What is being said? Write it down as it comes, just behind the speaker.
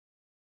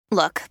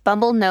Look,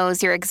 Bumble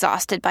knows you're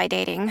exhausted by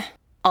dating.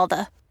 All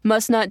the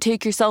must not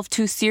take yourself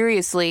too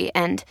seriously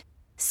and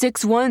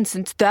 6'1"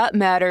 since that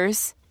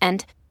matters.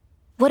 And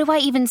what do I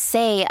even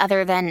say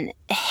other than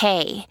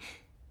hey?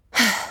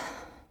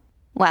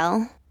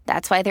 Well,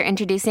 that's why they're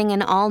introducing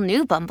an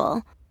all-new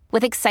Bumble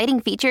with exciting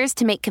features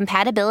to make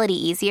compatibility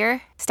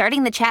easier,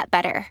 starting the chat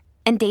better,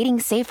 and dating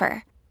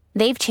safer.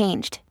 They've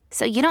changed,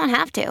 so you don't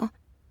have to.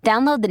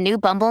 Download the new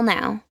Bumble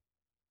now.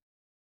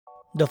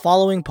 The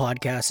following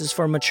podcast is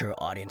for mature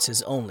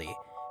audiences only.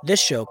 This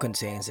show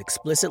contains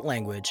explicit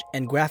language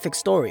and graphic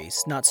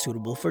stories not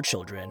suitable for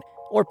children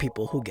or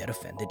people who get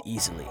offended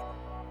easily.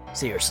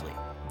 Seriously,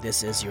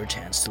 this is your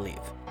chance to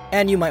leave.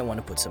 And you might want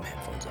to put some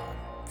headphones on.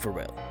 For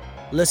real.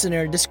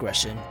 Listener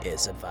discretion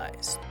is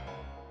advised.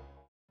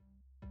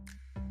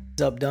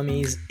 What's up,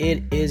 dummies?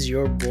 It is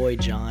your boy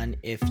John.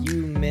 If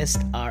you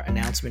missed our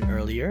announcement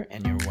earlier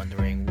and you're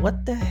wondering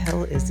what the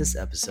hell is this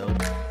episode,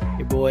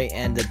 your boy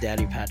and the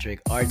daddy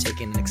Patrick are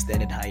taking an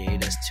extended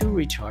hiatus to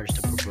recharge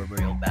the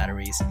proverbial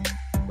batteries.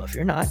 But if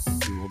you're not,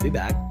 we will be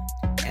back.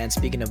 And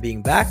speaking of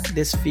being back,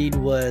 this feed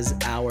was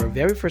our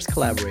very first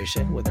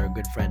collaboration with our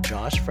good friend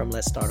Josh from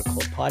Let's Start a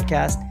Cult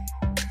podcast,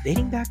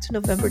 dating back to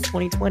November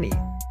 2020.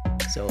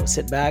 So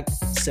sit back,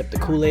 sip the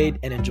Kool-Aid,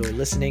 and enjoy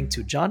listening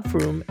to John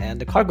Frum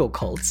and the Cargo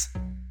Cults,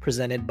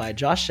 presented by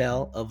Josh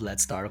Shell of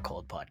Let's Start a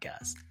Cult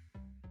podcast.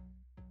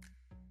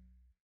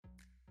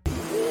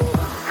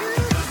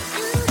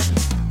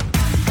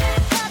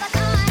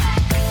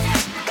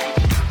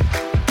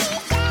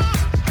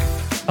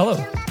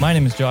 Hello, my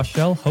name is Josh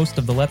Shell, host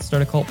of the Let's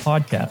Start a Cult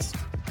podcast,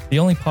 the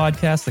only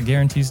podcast that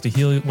guarantees to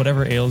heal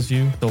whatever ails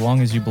you so long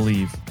as you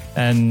believe.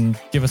 And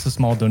give us a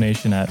small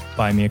donation at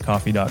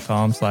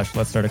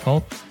buymeacoffee.com/Let's Start a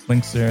Cult.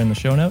 Links are in the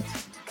show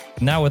notes.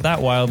 Now, with that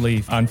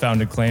wildly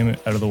unfounded claim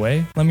out of the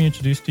way, let me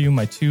introduce to you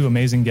my two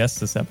amazing guests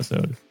this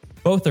episode.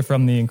 Both are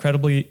from the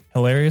incredibly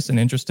hilarious and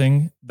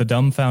interesting The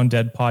Dumb Found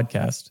Dead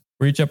podcast,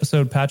 where each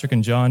episode Patrick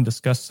and John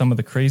discuss some of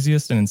the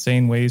craziest and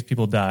insane ways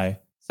people die.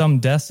 Some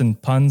deaths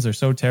and puns are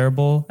so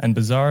terrible and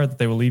bizarre that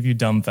they will leave you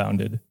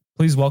dumbfounded.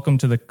 Please welcome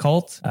to the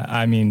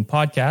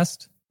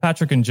podcast,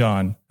 Patrick and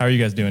John. How are you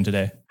guys doing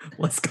today?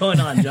 What's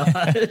going on, Josh?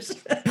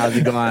 How's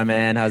it going,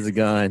 man? How's it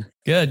going?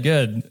 Good.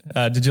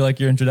 Did you like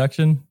your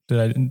introduction? Did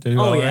I do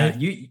all right?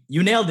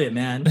 You nailed it,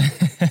 man.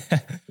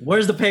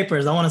 Where's the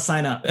papers? I want to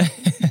sign up.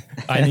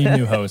 I need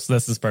new hosts.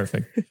 This is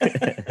perfect.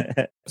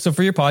 So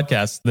for your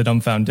podcast, The Dumb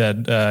Found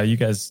Dead, you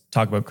guys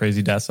talk about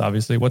crazy deaths,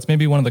 obviously. What's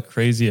maybe one of the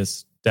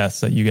craziest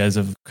deaths that you guys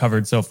have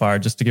covered so far,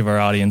 just to give our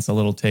audience a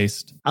little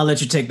taste? I'll let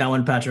you take that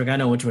one, Patrick. I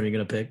know which one you're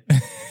going to pick.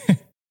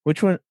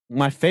 Which one?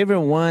 My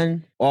favorite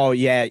one? Oh,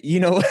 yeah.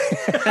 You know.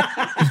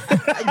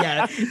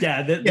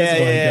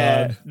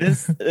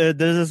 There's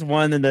this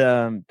one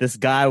and this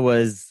guy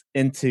was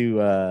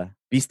into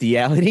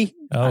bestiality.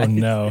 Oh,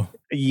 no.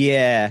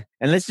 Yeah.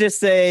 And let's just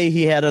say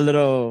he had a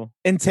little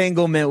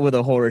entanglement with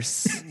a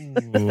horse.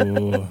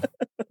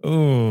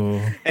 Ooh.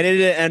 And it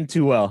didn't end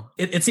too well.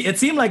 It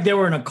seemed like they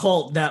were in a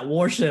cult that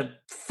worship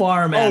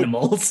farm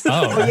animals.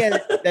 Oh, yeah,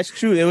 that's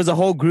true. It was a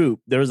whole group.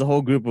 There was a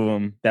whole group of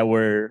them that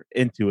were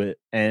into it.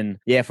 And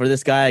yeah, for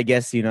this guy, I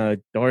guess,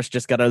 the horse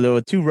just got a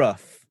little too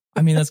rough.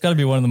 I mean, that's got to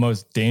be one of the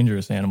most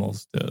dangerous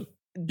animals to...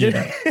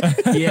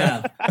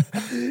 Yeah.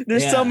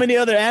 There's so many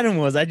other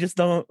animals. I just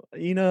don't,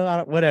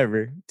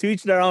 whatever. To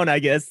each their own, I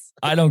guess.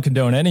 I don't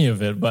condone any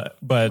of it, but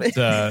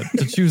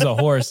to choose a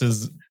horse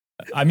is,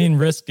 I mean,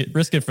 risk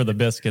it for the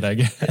biscuit, I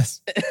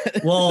guess.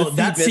 Well,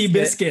 that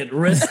Seabiscuit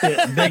risked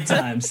it big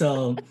time.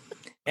 So,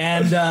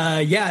 and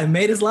it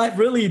made his life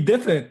really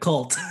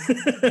difficult.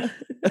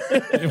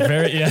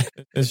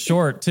 It's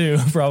short too,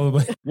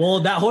 probably. Well,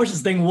 that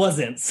horse's thing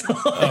wasn't. So.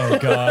 Oh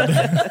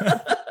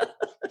God.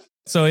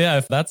 So yeah,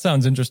 if that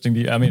sounds interesting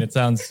to you, I mean, it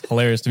sounds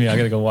hilarious to me. I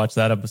got to go watch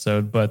that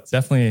episode, but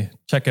definitely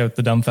check out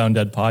the Dumb Found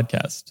Dead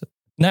podcast.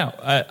 Now,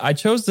 I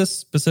chose this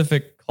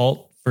specific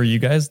cult for you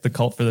guys, the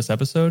cult for this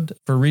episode,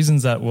 for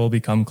reasons that will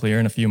become clear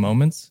in a few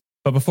moments.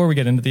 But before we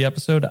get into the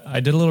episode, I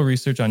did a little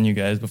research on you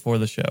guys before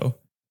the show.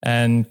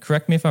 And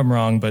correct me if I'm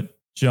wrong, but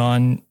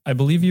John, I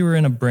believe you were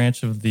in a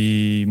branch of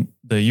the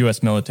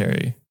U.S.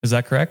 military. Is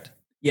that correct?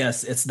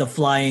 Yes, it's the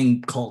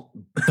flying cult.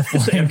 The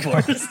flying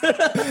cult.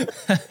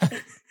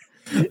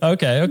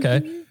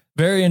 Okay.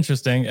 Very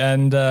interesting.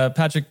 And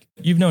Patrick,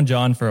 you've known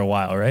John for a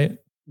while, right?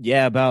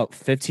 Yeah, about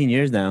 15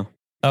 years now.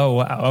 Oh,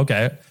 wow.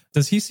 Okay.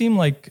 Does he seem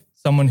like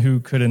someone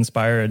who could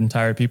inspire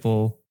entire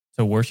people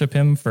to worship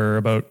him for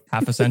about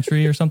half a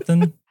century or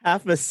something?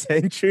 Half a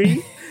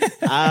century?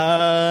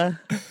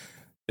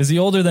 Is he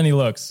older than he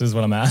looks, is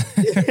what I'm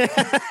asking.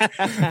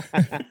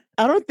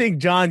 I don't think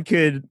John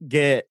could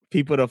get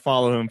people to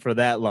follow him for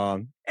that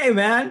long. Hey,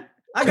 man,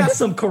 I got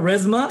some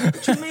charisma.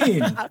 What you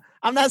mean?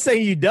 I'm not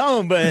saying you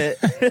don't, but...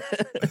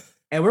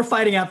 Hey, we're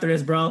fighting after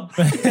this, bro.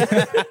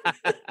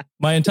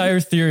 My entire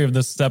theory of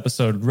this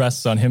episode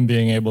rests on him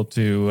being able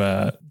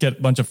to get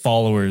a bunch of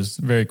followers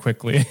very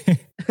quickly.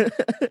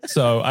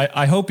 So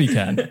I hope he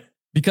can.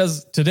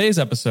 Because today's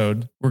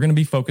episode, we're going to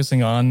be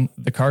focusing on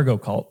the cargo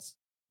cults.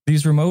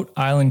 These remote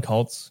island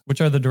cults,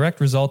 which are the direct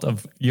result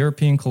of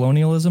European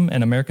colonialism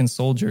and American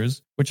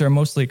soldiers, which are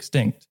mostly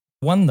extinct.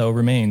 One, though,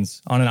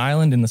 remains on an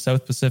island in the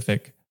South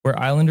Pacific, where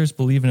islanders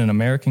believe in an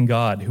American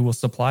god who will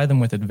supply them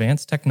with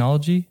advanced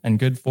technology and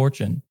good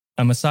fortune.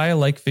 A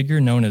messiah-like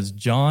figure known as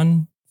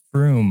John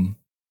Frum.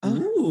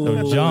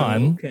 Ooh, So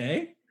John,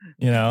 okay.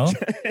 you know,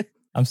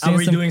 I'm seeing Are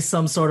we doing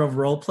some sort of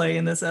role play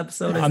in this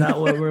episode? Is that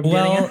what we're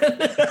well,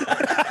 getting at?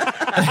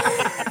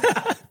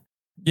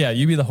 Yeah,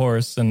 you be the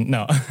horse and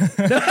no.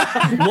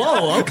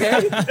 Whoa,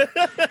 okay.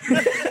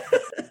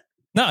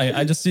 No,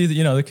 I just see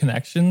the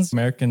connections.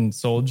 American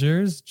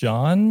soldiers,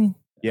 John.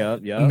 Yeah.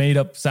 Made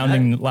up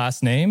sounding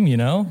last name,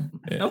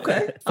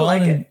 Okay. I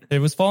like it. It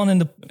was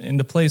falling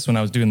into place when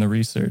I was doing the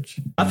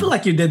research. I feel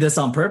like you did this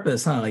on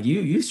purpose, huh? Like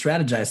you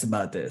strategized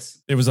about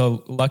this. It was a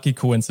lucky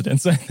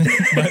coincidence, I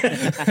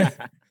think.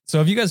 So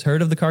have you guys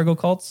heard of the cargo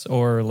cults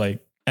or like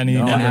any?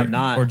 No, I have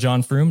not. Or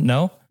John Frum?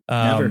 No?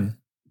 Never.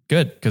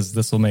 Good, because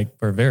this will make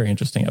for a very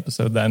interesting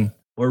episode then.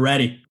 We're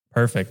ready.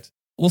 Perfect.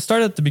 We'll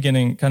start at the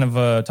beginning, kind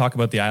of talk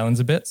about the islands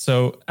a bit.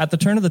 So at the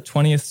turn of the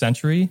 20th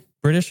century,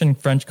 British and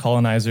French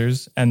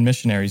colonizers and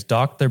missionaries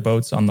docked their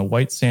boats on the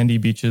white sandy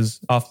beaches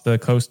off the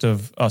coast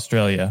of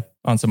Australia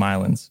on some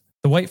islands.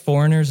 The white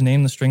foreigners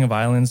named the string of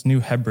islands New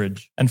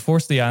Hebrides and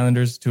forced the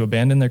islanders to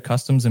abandon their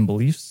customs and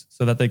beliefs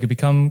so that they could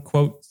become,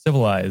 quote,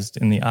 civilized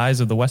in the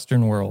eyes of the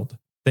Western world.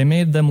 They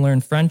made them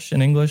learn French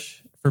and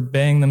English,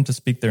 forbidding them to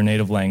speak their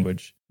native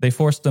language. They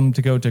forced them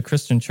to go to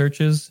Christian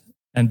churches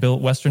and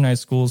built westernized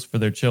schools for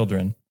their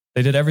children.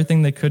 They did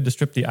everything they could to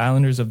strip the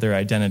islanders of their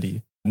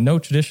identity. No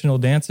traditional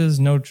dances,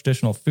 no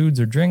traditional foods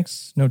or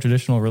drinks, no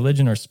traditional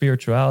religion or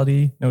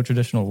spirituality, no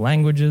traditional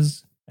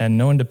languages, and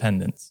no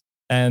independence.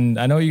 And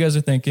I know you guys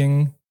are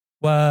thinking,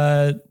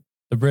 what?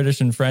 The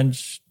British and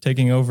French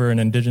taking over an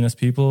indigenous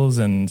peoples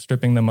and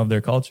stripping them of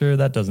their culture?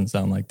 That doesn't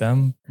sound like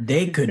them.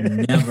 They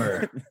could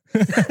never.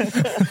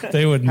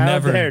 They would How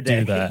never dare do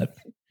they? that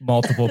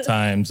multiple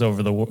times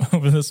over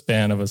the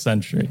span of a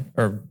century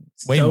or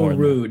way So more. than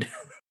that. rude.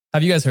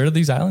 Have you guys heard of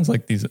these islands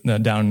like these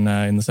down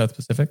in the South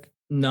Pacific?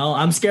 No,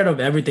 I'm scared of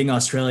everything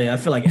Australia. I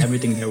feel like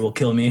everything here will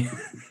kill me.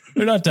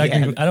 They're not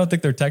technically. I don't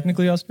think they're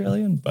technically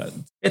Australian, but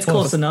It's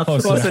close enough.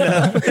 Close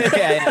enough.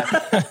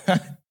 Yeah.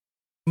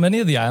 Many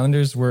of the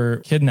islanders were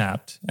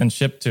kidnapped and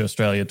shipped to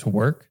Australia to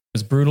work. It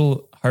was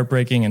brutal,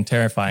 heartbreaking, and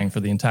terrifying for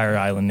the entire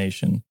island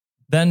nation.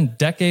 Then,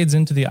 decades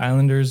into the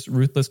islanders'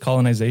 ruthless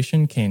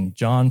colonization, came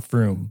John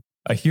Frum,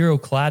 a hero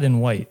clad in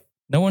white.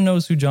 No one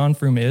knows who John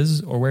Frum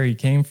is or where he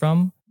came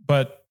from,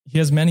 but he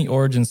has many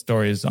origin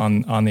stories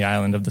on the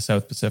island of the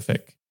South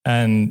Pacific.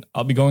 And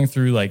I'll be going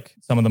through like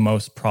some of the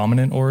most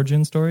prominent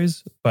origin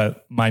stories,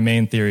 but my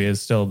main theory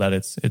is still that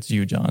it's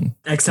you, John.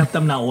 Except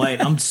I'm not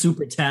white. I'm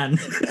super tan.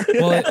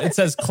 Well, it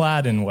says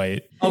clad in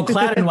white. Oh,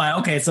 clad in white.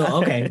 Okay, so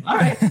okay. All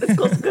right. That's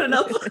close. Good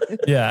enough.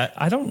 Yeah,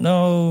 I don't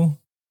know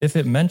if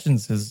it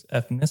mentions his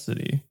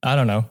ethnicity. I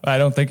don't know. I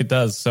don't think it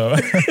does. So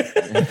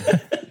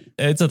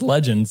it's a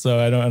legend. So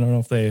I don't know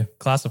if they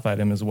classified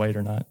him as white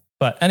or not.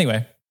 But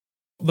anyway,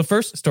 the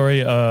first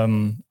story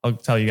I'll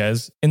tell you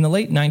guys. In the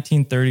late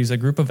 1930s, a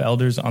group of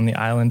elders on the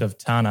island of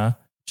Tanna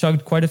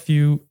chugged quite a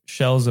few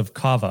shells of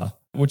kava,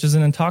 which is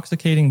an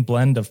intoxicating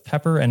blend of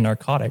pepper and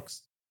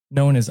narcotics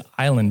known as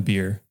island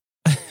beer.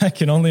 I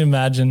can only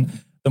imagine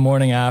the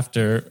morning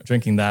after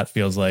drinking that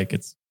feels like.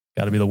 It's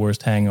got to be the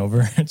worst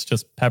hangover. It's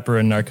just pepper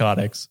and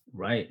narcotics.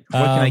 Right. What,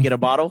 can I get a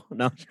bottle?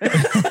 No.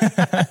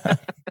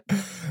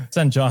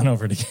 Send John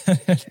over to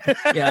get it.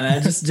 Yeah,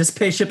 man, just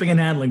pay shipping and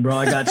handling, bro.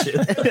 I got you.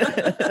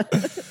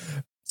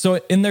 So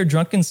in their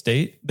drunken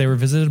state, they were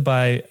visited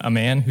by a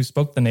man who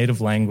spoke the native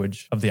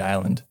language of the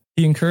island.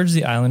 He encouraged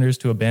the islanders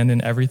to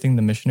abandon everything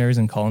the missionaries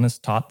and colonists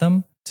taught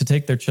them, to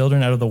take their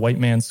children out of the white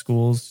man's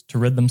schools, to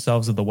rid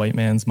themselves of the white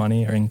man's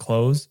money and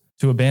clothes,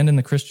 to abandon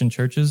the Christian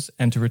churches,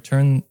 and to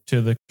return to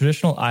the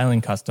traditional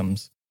island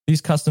customs.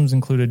 These customs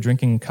included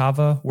drinking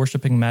kava,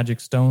 worshiping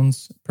magic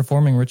stones,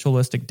 performing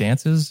ritualistic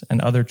dances,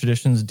 and other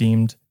traditions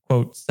deemed,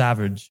 quote,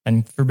 savage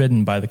and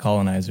forbidden by the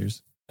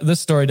colonizers. This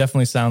story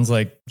definitely sounds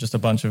like just a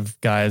bunch of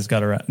guys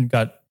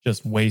got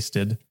just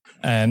wasted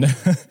and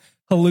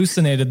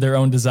hallucinated their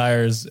own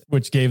desires,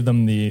 which gave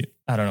them the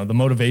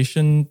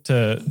motivation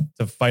to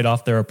fight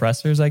off their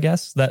oppressors, I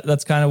guess.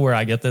 That's kind of where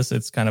I get this.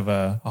 It's kind of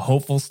a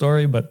hopeful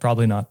story, but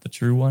probably not the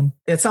true one.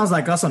 It sounds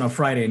like us on a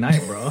Friday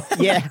night, bro.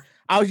 Yeah.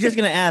 I was just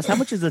going to ask, how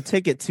much is a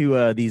ticket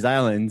to these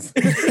islands?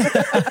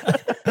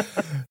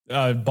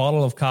 A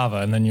bottle of kava,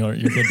 and then you're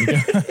good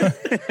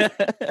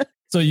to go.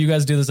 So you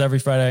guys do this every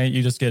Friday?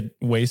 You just get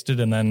wasted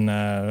and then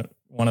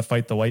want to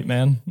fight the white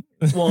man?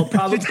 Well,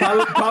 probably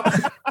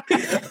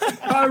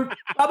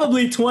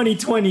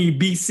 2020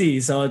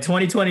 BC. So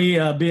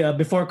 2020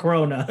 before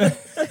Corona.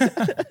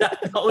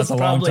 that was That's a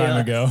long probably time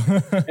ago.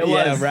 It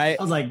was, Yeah, right?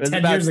 That was like It was 10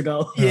 about- years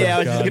ago. Yeah, I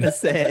was God.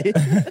 just going to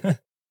say.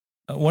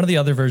 One of the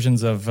other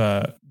versions of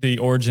the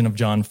origin of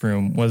John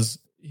Frum was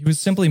he was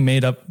simply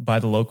made up by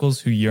the locals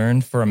who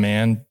yearned for a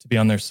man to be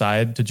on their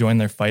side, to join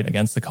their fight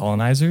against the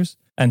colonizers,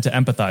 and to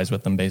empathize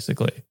with them,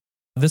 basically.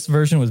 This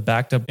version was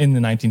backed up in the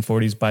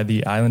 1940s by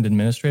the island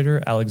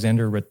administrator,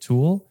 Alexander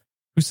Ratoul,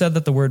 who said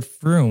that the word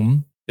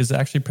Frum is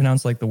actually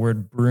pronounced like the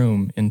word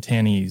broom in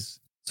Tannese.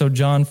 So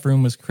John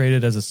Frum was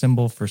created as a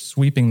symbol for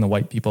sweeping the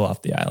white people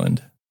off the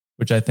island,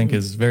 which I think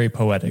is very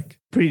poetic.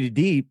 Pretty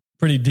deep.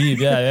 Pretty deep.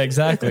 Yeah,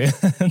 exactly.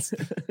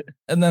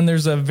 And then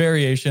there's a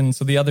variation.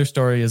 So the other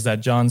story is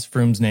that John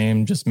Frum's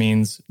name just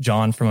means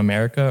John from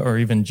America or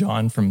even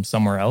John from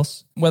somewhere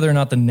else. Whether or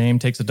not the name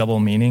takes a double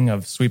meaning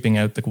of sweeping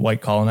out the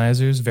white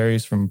colonizers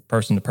varies from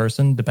person to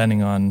person,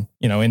 depending on,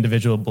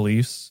 individual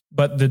beliefs.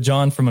 But the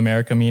John from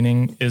America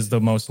meaning is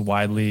the most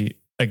widely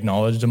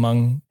acknowledged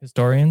among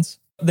historians.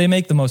 They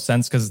make the most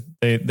sense because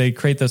they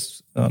create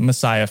this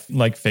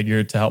Messiah-like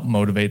figure to help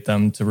motivate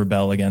them to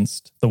rebel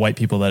against the white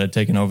people that had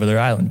taken over their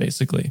island,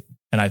 basically.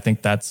 And I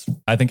think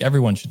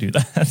everyone should do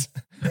that.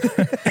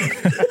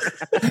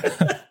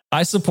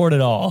 I support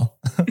it all.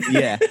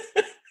 Yeah.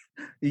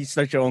 You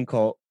start your own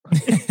cult.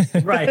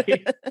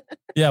 Right.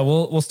 Yeah,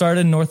 we'll start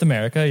in North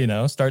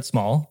America, start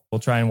small. We'll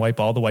try and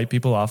wipe all the white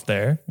people off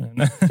there.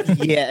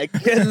 Yeah,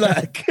 good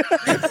luck.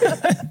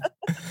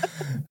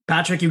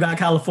 Patrick, you got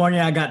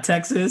California, I got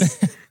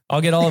Texas.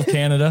 I'll get all of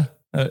Canada.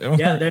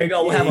 Yeah, there you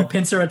go. We'll have a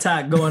pincer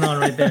attack going on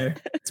right there.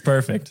 It's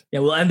perfect. Yeah,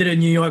 we'll end it in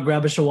New York,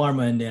 grab a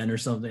shawarma in the end or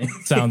something.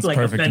 Sounds like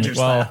perfect. Avenger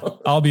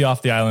style. I'll be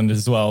off the island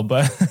as well,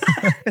 but...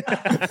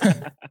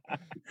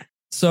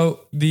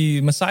 So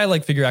the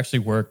Messiah-like figure actually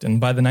worked, and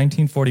by the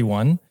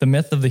 1941, the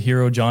myth of the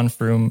hero John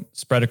Frum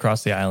spread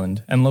across the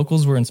island, and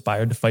locals were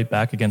inspired to fight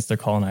back against their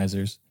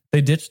colonizers. They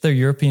ditched their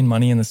European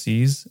money in the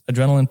seas,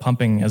 adrenaline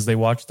pumping as they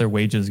watched their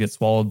wages get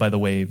swallowed by the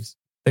waves.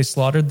 They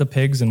slaughtered the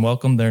pigs and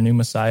welcomed their new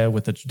Messiah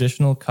with a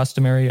traditional,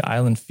 customary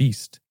island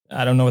feast.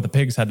 I don't know what the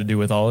pigs had to do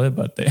with all of it,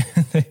 but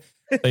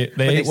they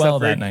ate well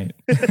that night.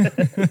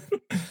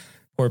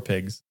 Poor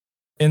pigs.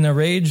 In their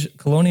rage,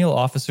 colonial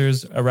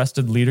officers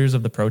arrested leaders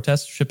of the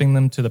protests, shipping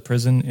them to the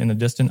prison in a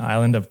distant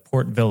island of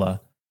Port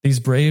Vila. These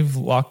brave,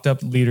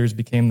 locked-up leaders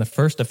became the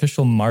first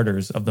official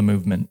martyrs of the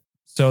movement.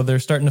 So they're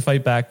starting to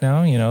fight back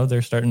now.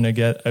 They're starting to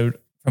get out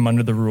from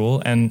under the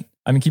rule. And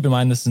keep in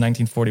mind, this is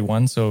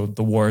 1941, so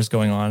the war is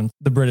going on.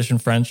 The British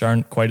and French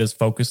aren't quite as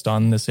focused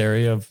on this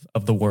area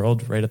of the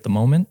world right at the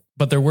moment.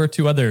 But there were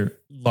two other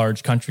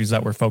large countries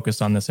that were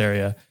focused on this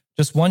area.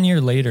 Just 1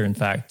 year later, in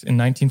fact, in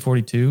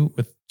 1942,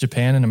 with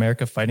Japan and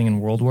America fighting in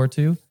World War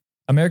II,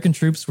 American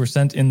troops were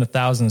sent in the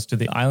thousands to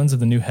the islands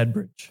of the New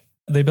Headbridge.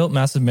 They built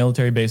massive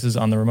military bases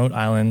on the remote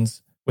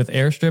islands with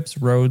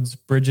airstrips, roads,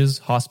 bridges,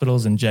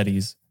 hospitals, and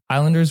jetties.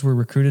 Islanders were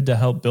recruited to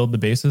help build the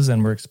bases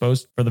and were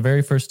exposed for the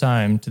very first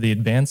time to the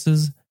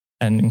advances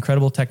and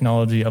incredible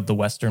technology of the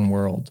Western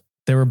world.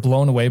 They were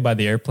blown away by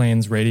the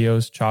airplanes,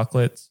 radios,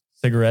 chocolates,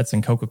 cigarettes,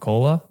 and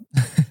Coca-Cola.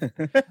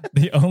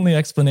 The only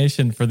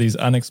explanation for these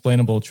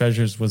unexplainable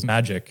treasures was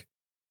magic.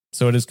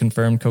 So it is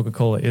confirmed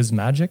Coca-Cola is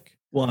magic?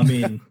 Well,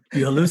 you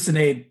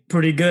hallucinate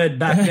pretty good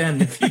back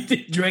then if you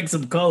did drink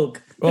some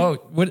Coke. Well,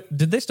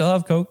 did they still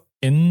have Coke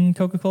in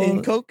Coca-Cola?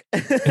 In Coke? In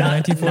the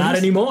 1940s? Not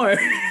anymore.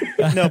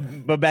 No,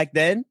 but back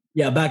then?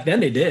 Yeah, back then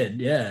they did,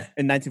 yeah.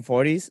 In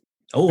 1940s?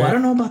 Oh, I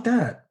don't know about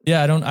that.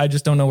 Yeah, I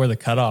just don't know where the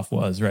cutoff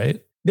was,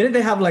 right? Didn't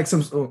they have like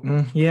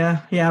some...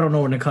 yeah, I don't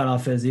know when the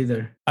cutoff is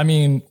either.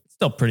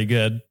 Still pretty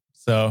good,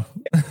 so...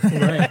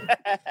 Right.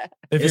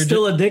 It's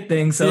still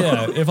addicting, so...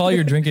 Yeah, if all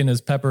you're drinking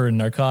is pepper and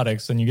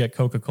narcotics and you get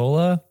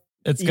Coca-Cola,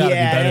 it's got to be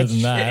better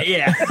than that.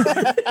 Yeah.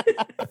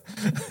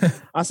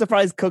 I'm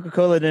surprised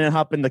Coca-Cola didn't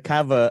hop in the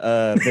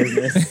Cava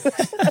business.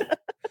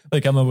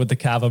 They come up with the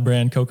Cava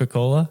brand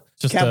Coca-Cola.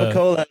 Just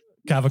Cava-Cola.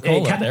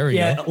 Cava-Cola, there we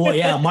go. Well,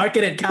 yeah,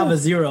 market it Cava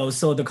Zero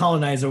so the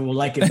colonizer will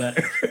like it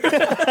better.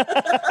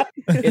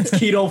 It's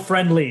keto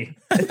friendly.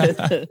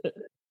 The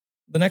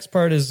next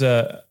part is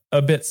a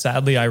bit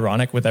sadly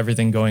ironic with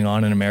everything going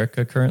on in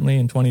America currently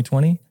in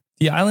 2020.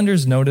 The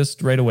islanders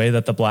noticed right away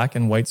that the black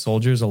and white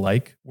soldiers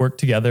alike worked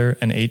together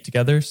and ate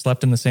together,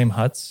 slept in the same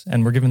huts,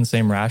 and were given the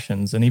same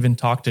rations, and even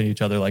talked to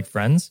each other like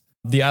friends.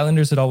 The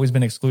islanders had always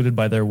been excluded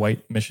by their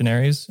white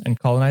missionaries and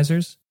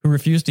colonizers, who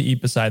refused to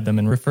eat beside them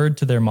and referred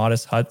to their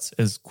modest huts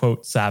as,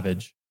 quote,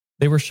 savage.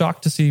 They were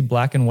shocked to see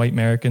black and white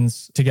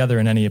Americans together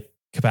in any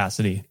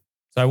capacity.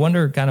 So I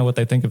wonder kind of what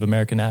they think of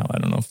America now. I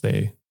don't know if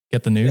they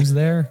get the news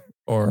there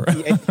or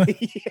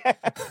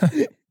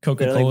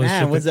Coca-Cola. Like,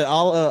 man, was it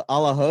all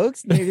a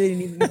hoax?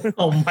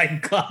 Oh my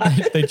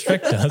God. They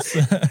tricked us.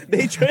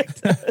 They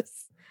tricked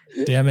us.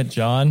 Damn it,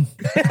 John.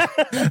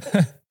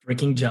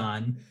 Freaking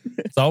John.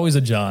 It's always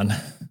a John.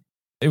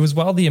 It was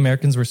while the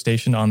Americans were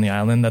stationed on the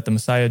island that the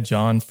Messiah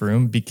John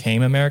Frum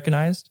became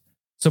Americanized.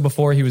 So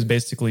before, he was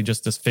basically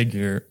just this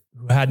figure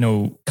who had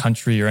no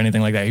country or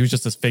anything like that. He was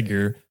just this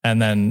figure.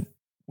 And then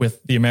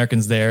with the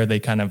Americans there, they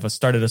kind of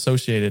started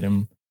associated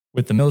him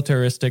with the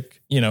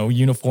militaristic,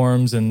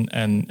 uniforms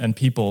and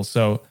people.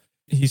 So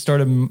he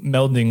started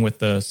melding with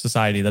the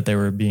society that they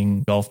were being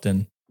engulfed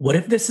in. What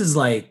if this is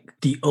like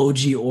the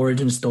OG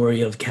origin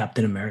story of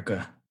Captain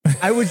America?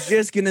 I was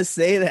just going to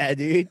say that,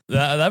 dude.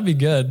 That'd be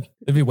good.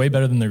 It'd be way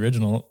better than the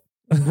original.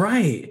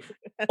 Right.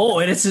 Oh,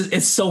 and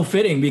it's so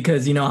fitting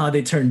because you know how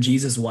they turned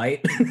Jesus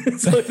white.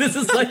 So this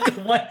is like a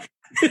white.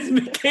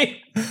 It became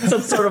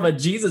some sort of a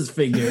Jesus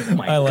figure. Oh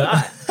my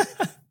God.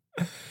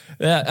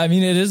 Yeah, I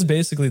mean, it is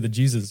basically the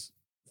Jesus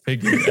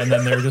figure. And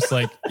then they're just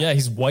like, yeah,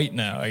 he's white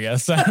now, I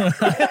guess. Are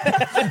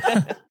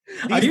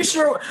you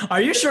sure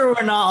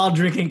we're not all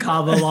drinking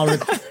kava while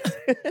recording?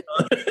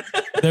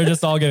 They're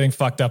just all getting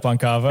fucked up on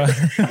kava.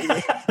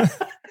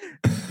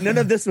 None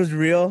of this was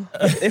real.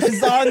 It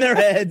was on their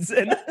heads.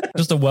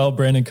 Just a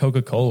well-branded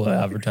Coca-Cola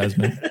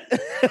advertisement.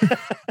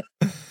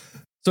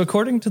 So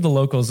according to the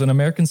locals, an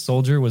American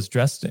soldier was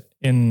dressed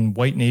in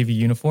white Navy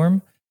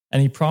uniform, and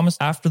he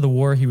promised after the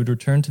war he would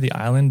return to the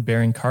island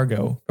bearing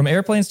cargo, from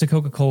airplanes to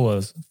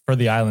Coca-Colas for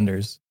the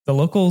islanders. The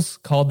locals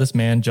called this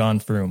man John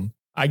Frum.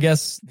 I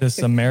guess this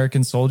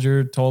American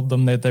soldier told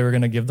them that they were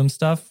going to give them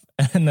stuff,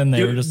 and then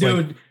they were just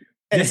like...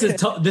 This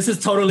is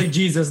totally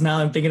Jesus now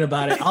I'm thinking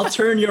about it. I'll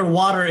turn your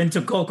water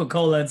into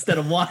Coca-Cola instead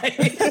of wine.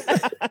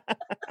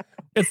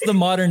 It's the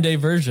modern day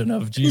version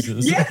of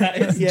Jesus. Yeah,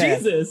 it's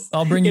Jesus.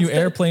 I'll bring you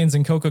airplanes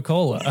and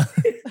Coca-Cola.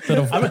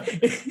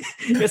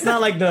 It's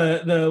not like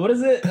the what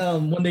is it?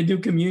 When they do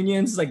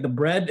communions, like the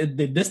bread.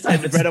 This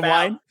time it's bread spam. and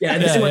wine. Yeah,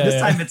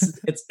 this time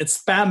it's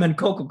spam and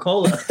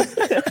Coca-Cola.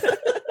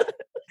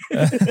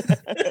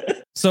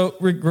 So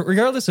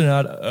regardless or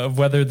not of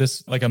whether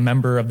this like a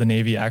member of the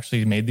Navy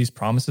actually made these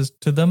promises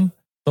to them,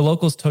 the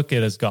locals took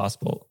it as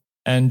gospel.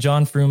 And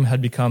John Frum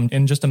had become,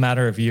 in just a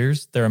matter of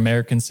years, their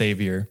American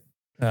savior.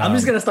 I'm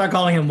just going to start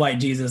calling him White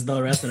Jesus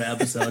the rest of the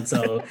episode.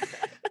 So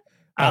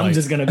I'm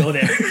just going to go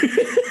there.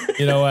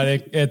 You know what?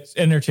 It's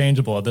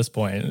interchangeable at this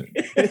point.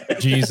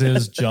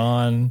 Jesus,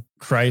 John,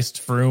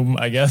 Christ, Frum,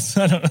 I guess.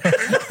 I don't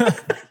know.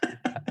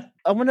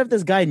 I wonder if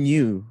this guy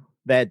knew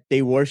that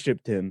they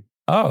worshipped him.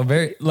 Oh,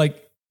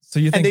 so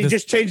you think and they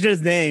just changed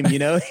his name, you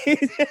know?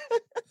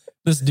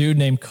 This dude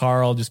named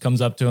Carl just comes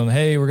up to him.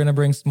 Hey, we're going to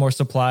bring some more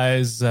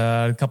supplies in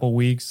a couple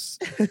weeks.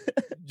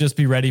 Just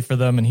be ready for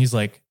them. And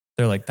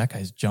they're like, that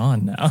guy's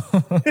John now.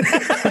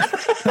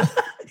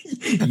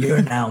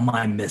 You're now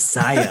my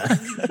Messiah.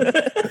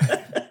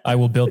 I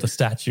will build a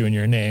statue in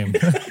your name.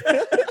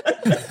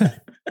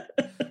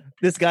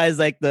 This guy's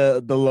like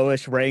the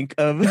lowest rank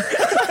of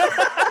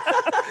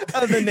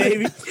the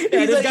Navy.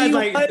 Yeah, this guy's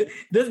like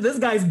this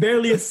guy's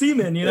barely a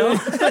seaman, you know.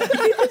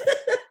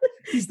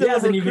 He's still a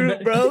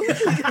recruit, bro.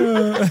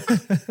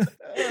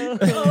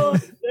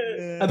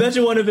 I bet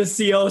you one of his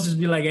COs just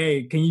be like,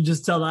 "Hey, can you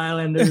just tell the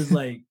Islanders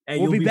like, hey,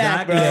 we'll you'll be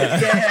back, bro?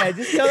 Yeah,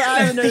 just tell the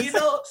Islanders.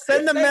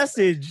 Send the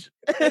message.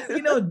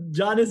 You know,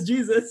 John is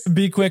Jesus.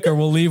 Be quick or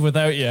we'll leave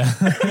without you."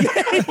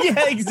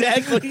 Yeah,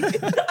 exactly.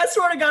 I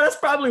swear to God, that's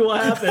probably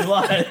what happened.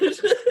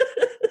 Watch.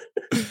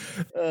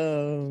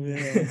 Oh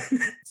man.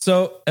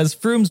 So as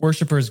Frum's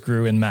worshippers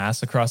grew in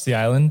mass across the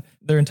island,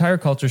 their entire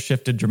culture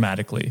shifted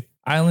dramatically.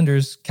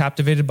 Islanders,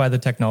 captivated by the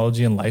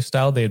technology and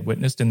lifestyle they had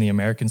witnessed in the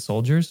American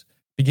soldiers,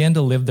 began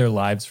to live their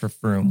lives for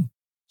Frum,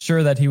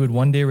 sure that he would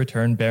one day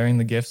return bearing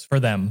the gifts for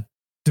them.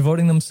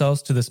 Devoting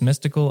themselves to this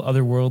mystical,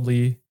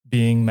 otherworldly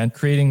being meant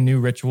creating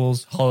new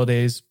rituals,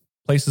 holidays,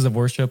 places of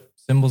worship,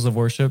 symbols of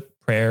worship,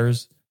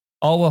 prayers,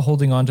 all while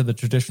holding on to the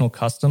traditional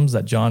customs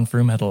that John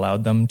Frum had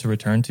allowed them to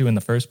return to in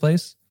the first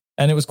place.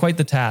 And it was quite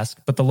the task,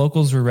 but the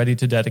locals were ready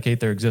to dedicate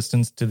their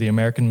existence to the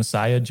American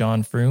Messiah,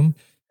 John Frum,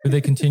 who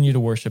they continue to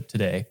worship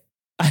today.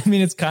 I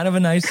mean, it's kind of a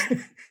nice,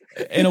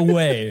 in a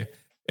way,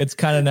 it's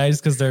kind of nice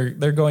because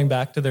they're going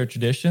back to their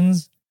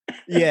traditions.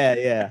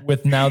 Yeah.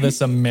 With now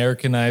this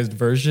Americanized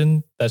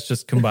version that's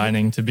just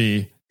combining to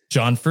be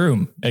John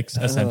Frum,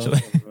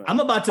 essentially. I'm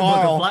about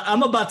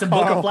to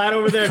book a flight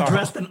over there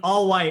dressed in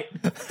all white.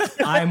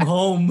 I'm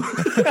home.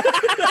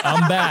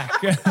 I'm back.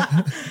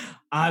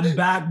 I'm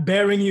back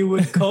bearing you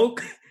with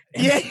Coke.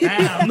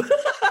 Yeah.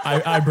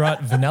 I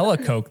brought vanilla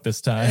Coke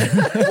this time.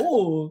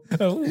 Oh.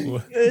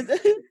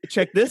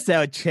 Check this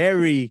out.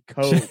 Cherry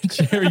Coke.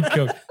 Cherry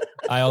Coke.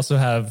 I also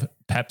have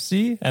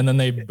Pepsi, and then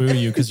they boo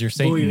you because you're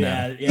Satan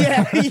now.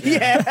 Yeah.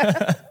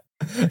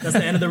 That's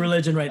the end of the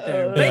religion right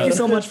there. Thank you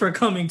so much for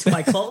coming to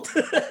my cult.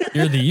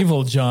 You're the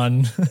evil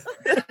John.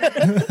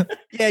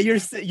 Yeah,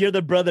 you're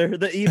the brother,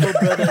 the evil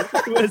brother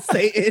who is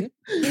Satan.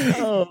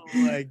 Oh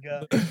my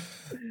God.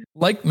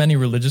 Like many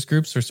religious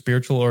groups or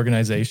spiritual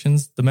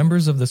organizations, the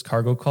members of this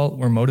cargo cult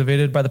were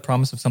motivated by the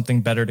promise of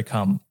something better to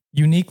come.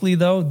 Uniquely,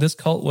 though, this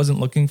cult wasn't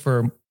looking for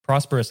a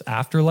prosperous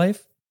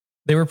afterlife.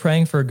 They were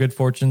praying for good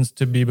fortunes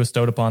to be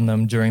bestowed upon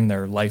them during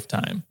their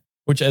lifetime,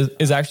 which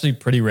is actually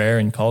pretty rare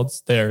in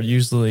cults. They're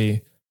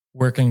usually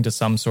working to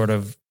some sort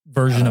of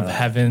version of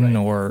heaven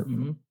or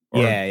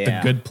the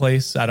good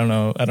place. I don't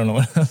know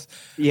what else.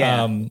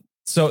 Yeah.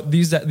 So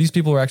these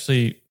people were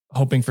actually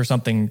hoping for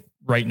something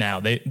right now.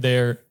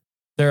 They're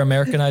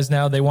Americanized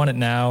now. They want it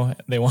now.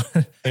 They want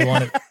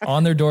it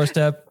on their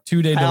doorstep,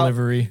 2-day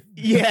delivery.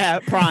 Yeah,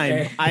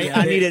 Prime.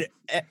 I need it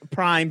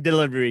Prime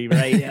delivery,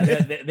 right? Yeah,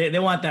 they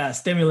want that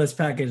stimulus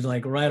package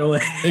like right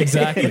away.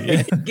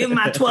 Exactly. Give them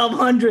my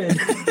 1,200.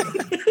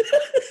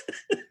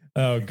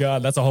 Oh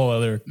God, that's a whole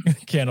other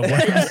can of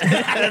worms.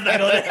 I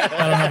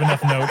don't have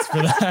enough notes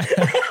for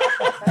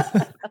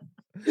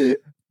that.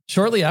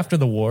 Shortly after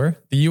the war,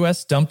 the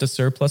U.S. dumped a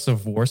surplus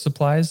of war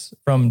supplies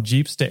from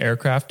jeeps to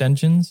aircraft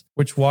engines,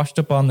 which washed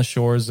up on the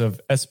shores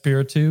of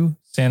Espiritu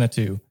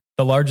Santo,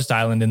 the largest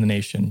island in the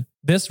nation.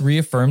 This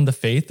reaffirmed the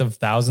faith of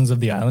thousands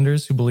of the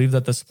islanders who believed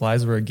that the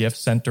supplies were a gift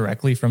sent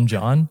directly from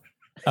John.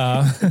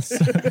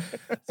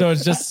 So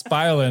it's just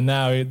spiraling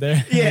now.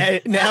 Yeah,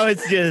 now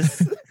it's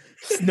just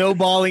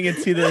snowballing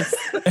into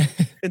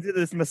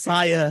this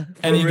Messiah.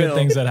 Any real. good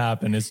things that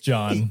happen, it's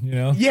John, you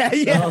know?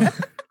 Yeah.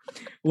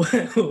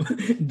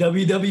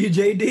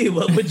 WWJD,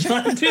 what would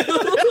John do?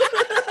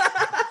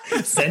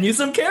 Send you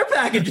some care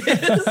packages.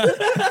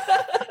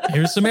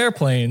 Here's some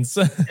airplanes.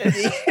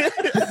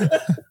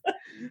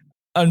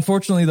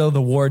 Unfortunately, though,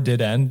 the war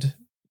did end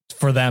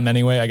for them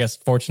anyway. I guess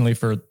fortunately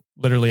for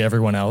literally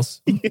everyone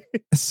else.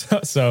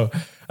 So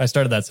I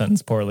started that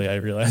sentence poorly, I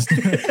realized.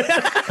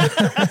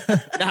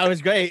 That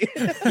was great.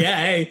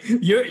 Yeah,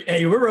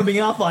 we're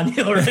rubbing off on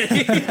you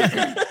already.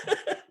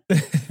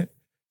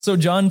 So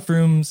John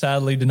Frum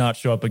sadly did not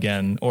show up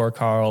again, or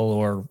Carl,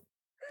 or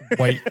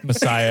White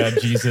Messiah,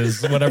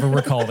 Jesus, whatever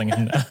we're calling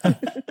him now.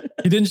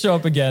 He didn't show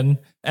up again.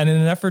 And in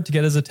an effort to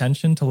get his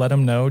attention, to let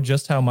him know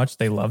just how much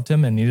they loved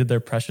him and needed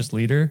their precious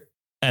leader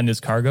and his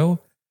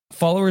cargo,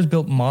 followers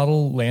built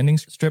model landing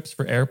strips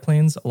for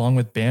airplanes along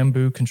with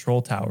bamboo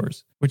control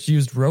towers, which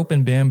used rope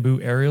and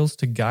bamboo aerials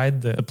to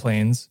guide the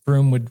planes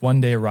Frum would one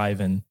day arrive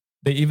in.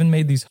 They even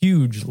made these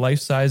huge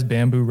life-size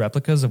bamboo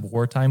replicas of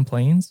wartime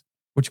planes,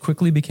 which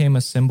quickly became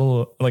a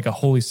symbol, like a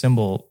holy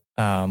symbol,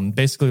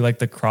 basically like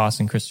the cross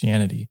in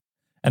Christianity.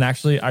 And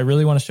actually, I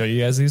really want to show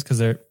you guys these because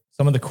they're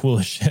some of the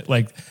coolest shit.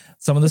 Like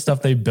some of the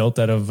stuff they built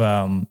out of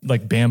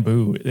like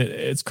bamboo,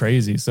 it's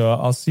crazy. So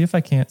I'll see if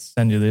I can't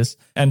send you this.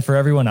 And for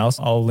everyone else,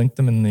 I'll link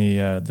them in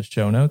the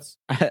show notes.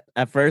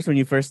 At first, when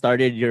you first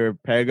started your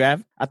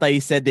paragraph, I thought you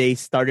said they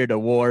started a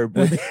war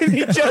with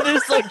each other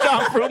so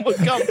John Frum would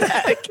come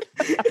back.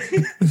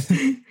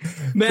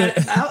 Man,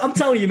 I'm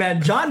telling you,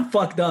 man, John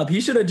fucked up.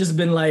 He should have just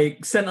been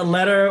like sent a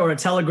letter or a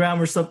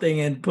telegram or something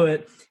and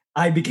put,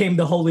 I became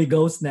the Holy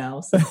Ghost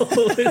now. So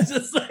it's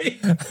just like,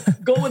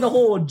 go with the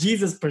whole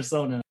Jesus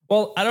persona.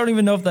 Well, I don't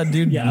even know if that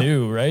dude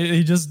knew, right?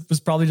 He just was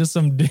probably just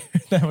some dude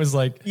that was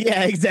like...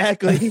 Yeah,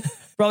 exactly.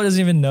 Probably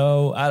doesn't even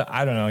know.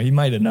 I don't know. He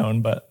might have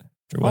known, but...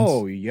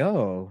 Oh,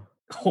 yo.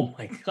 Oh,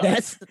 my God.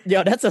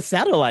 That's a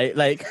satellite.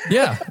 Like,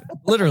 yeah,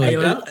 literally.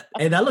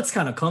 Hey, that looks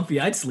kind of comfy.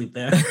 I'd sleep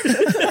there.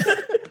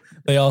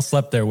 They all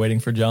slept there waiting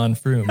for John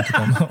Frum to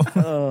come home.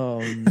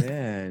 Oh,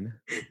 man.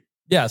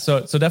 Yeah,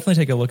 so definitely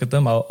take a look at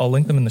them. I'll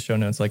link them in the show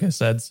notes, like I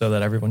said, so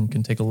that everyone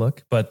can take a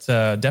look. But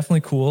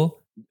definitely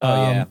cool.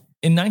 Yeah.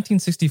 In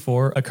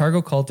 1964, a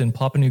cargo cult in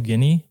Papua New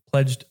Guinea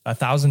pledged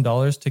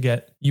 $1,000 to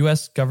get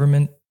U.S.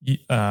 government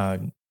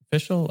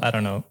official. I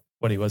don't know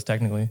what he was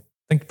technically. I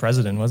think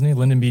president, wasn't he?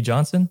 Lyndon B.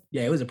 Johnson?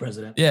 Yeah, he was a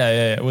president.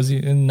 Yeah. Was he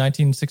in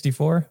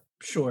 1964?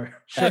 Sure.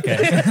 Okay.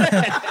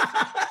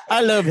 I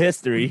love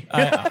history.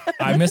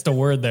 I missed a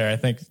word there, I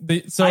think.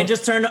 I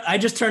just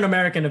turned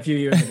American a few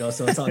years ago,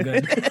 so it's all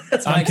good.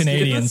 I'm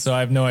Canadian, so I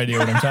have no idea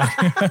what I'm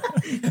talking about.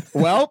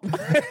 Well,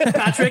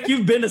 Patrick,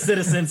 you've been a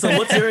citizen, so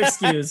what's your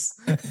excuse?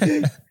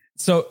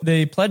 So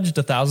they pledged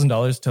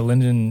 $1,000 to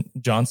Lyndon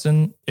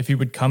Johnson if he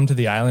would come to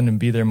the island and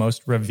be their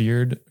most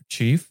revered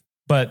chief.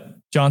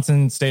 But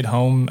Johnson stayed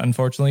home,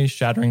 unfortunately,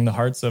 shattering the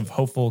hearts of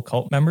hopeful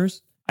cult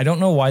members. I don't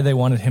know why they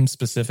wanted him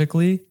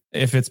specifically,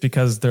 if it's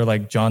because they're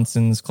like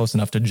Johnson's close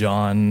enough to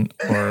John,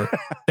 or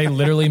they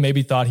literally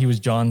maybe thought he was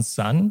John's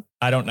son.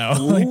 I don't know.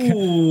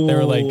 Ooh, they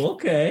were like,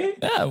 okay,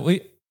 yeah,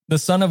 the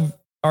son of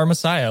our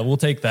Messiah, we'll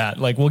take that.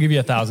 Like, we'll give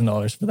you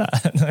 $1,000 for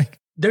that. Like,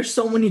 there's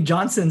so many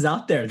Johnsons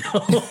out there,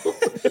 though.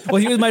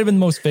 Well, he might have been the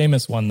most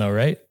famous one, though,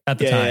 right? At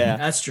the time. Yeah,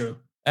 that's true.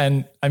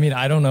 And I mean,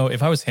 I don't know.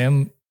 If I was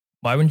him,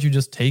 why wouldn't you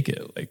just take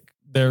it? Like,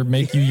 they're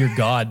make you your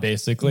god,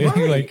 basically.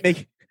 Right.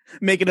 Like,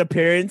 make an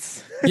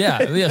appearance.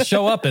 Yeah.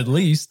 Show up at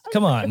least.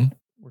 Come on.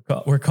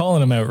 We're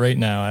calling him out right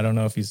now. I don't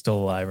know if he's still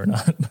alive or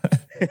not.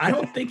 But I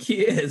don't think he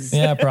is.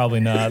 Yeah,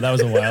 probably not. That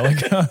was a while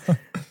ago.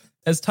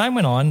 As time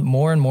went on,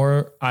 more and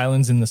more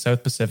islands in the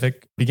South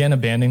Pacific began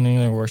abandoning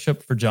their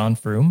worship for John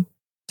Frum,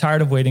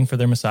 tired of waiting for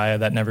their Messiah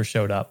that never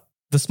showed up.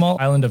 The small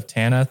island of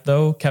Tanna,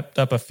 though, kept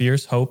up a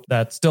fierce hope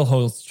that still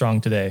holds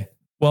strong today.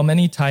 While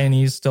many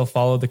Taiwanese still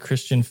follow the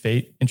Christian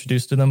faith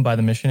introduced to them by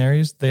the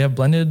missionaries, they have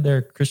blended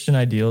their Christian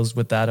ideals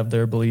with that of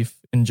their belief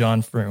in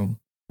John Frum.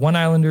 One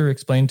islander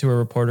explained to a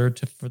reporter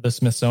for the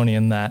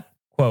Smithsonian that,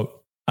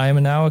 quote, I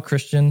am now a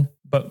Christian,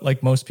 but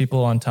like most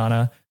people on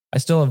Tanna, I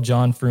still have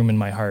John Frum in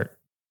my heart.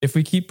 If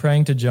we keep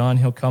praying to John,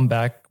 he'll come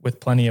back with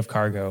plenty of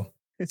cargo.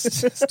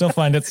 Still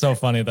find it so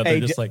funny that they're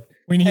just like,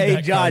 we need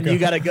that John, cargo. you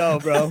gotta go,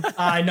 bro.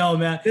 I know,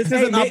 man. This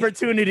is an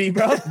opportunity,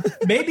 bro.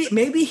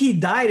 Maybe he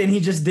died and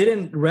he just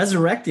didn't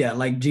resurrect yet,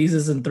 like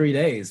Jesus in 3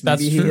 days.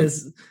 Maybe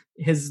That's true.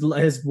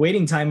 His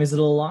waiting time is a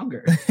little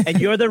longer.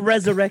 And you're the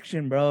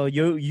resurrection, bro.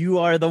 You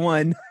are the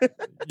one.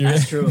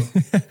 That's true.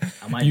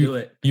 I might do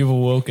it. You've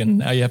awoken.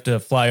 Now you have to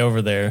fly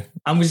over there.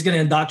 I'm just gonna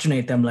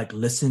indoctrinate them, like,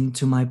 listen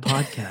to my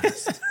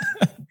podcast.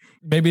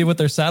 Maybe with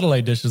their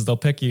satellite dishes, they'll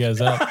pick you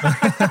guys up.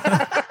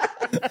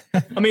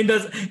 mean,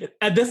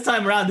 at this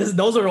time around,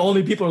 those are the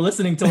only people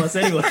listening to us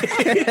anyway.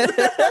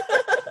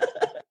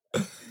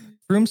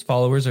 Frum's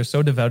followers are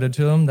so devoted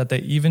to him that they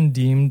even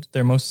deemed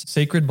their most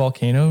sacred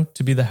volcano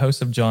to be the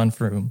house of John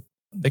Frum.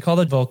 They call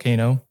the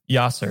volcano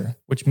Yasser,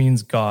 which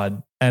means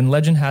God. And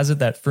legend has it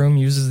that Frum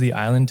uses the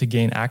island to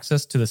gain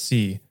access to the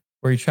sea,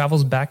 where he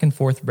travels back and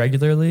forth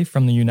regularly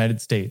from the United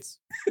States.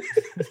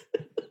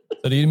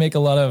 So do you make a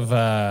lot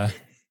of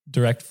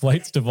direct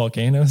flights to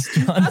volcanoes,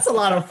 John? That's a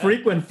lot of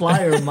frequent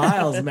flyer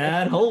miles,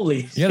 man.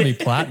 Holy shit. You gotta be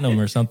platinum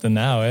or something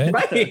now, eh?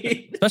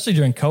 Right. Especially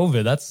during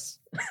COVID. That's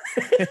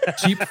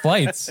cheap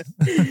flights.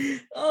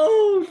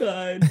 Oh,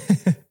 God.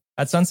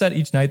 At sunset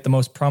each night, the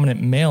most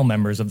prominent male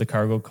members of the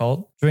cargo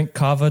cult drink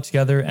kava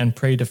together and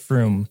pray to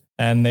Frum.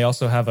 And they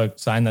also have a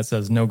sign that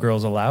says no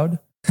girls allowed.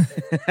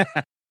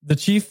 The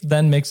chief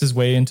then makes his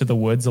way into the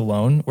woods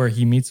alone, where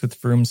he meets with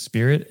Frum's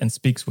spirit and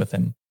speaks with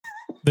him.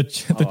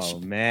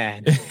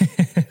 Man.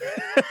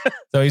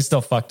 So he's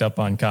still fucked up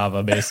on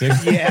kava,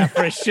 basically. Yeah,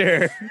 for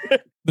sure.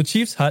 The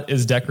chief's hut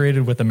is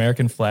decorated with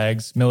American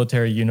flags,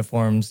 military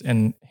uniforms,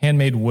 and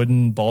handmade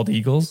wooden bald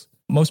eagles.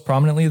 Most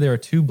prominently, there are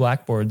 2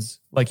 blackboards,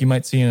 like you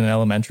might see in an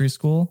elementary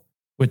school,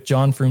 with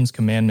John Frum's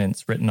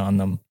commandments written on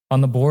them.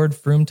 On the board,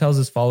 Frum tells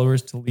his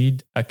followers to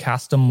lead a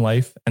custom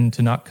life and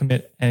to not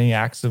commit any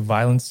acts of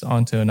violence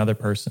onto another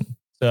person.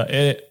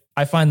 So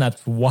I find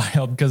that's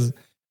wild, because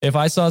if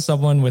I saw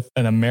someone with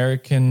an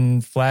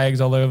American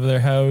flags all over their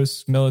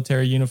house,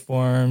 military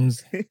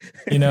uniforms,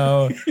 you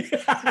know,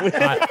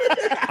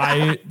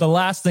 the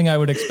last thing I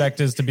would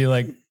expect is to be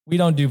like, we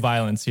don't do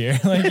violence here.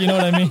 Like, you know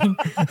what I mean?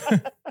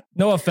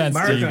 No offense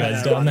to you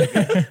guys down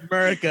there.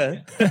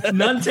 America.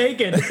 None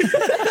taken.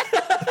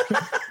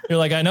 You're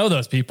like, I know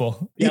those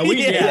people. Yeah,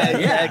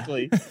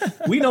 exactly.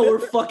 We know we're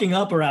fucking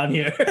up around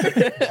here.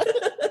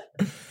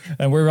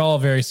 And we're all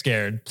very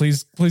scared.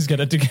 Please get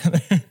it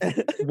together.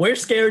 We're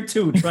scared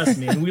too, trust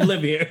me. We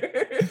live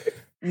here.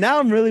 Now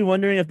I'm really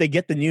wondering if they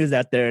get the news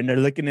out there and they're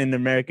looking in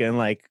America and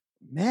like,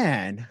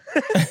 man,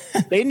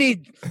 they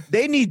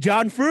need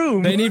John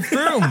Frum. They need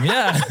Frum,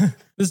 yeah.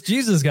 This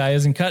Jesus guy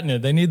isn't cutting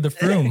it. They need the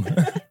Frum.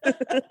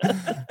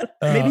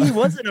 Maybe he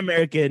wasn't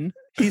American.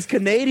 He's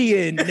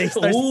Canadian. They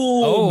start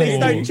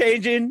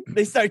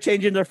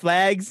changing their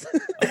flags.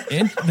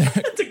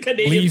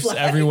 Leaves flag.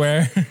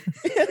 everywhere.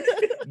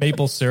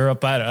 Maple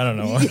syrup. I don't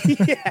know.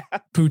 Yeah.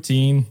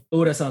 Poutine.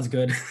 Oh, that sounds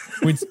good.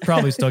 We'd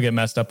probably still get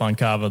messed up on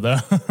kava though.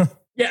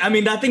 Yeah, I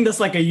mean, I think that's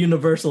like a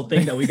universal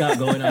thing that we got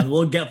going on.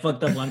 We'll get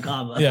fucked up on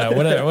kava. Yeah,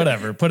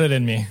 whatever. Put it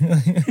in me.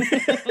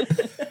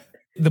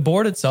 The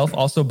board itself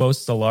also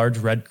boasts a large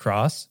red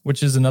cross,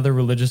 which is another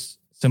religious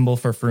symbol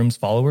for Frum's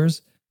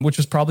followers, which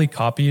was probably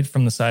copied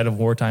from the side of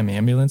wartime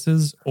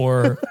ambulances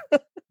or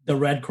the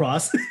Red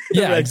Cross.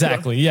 Yeah,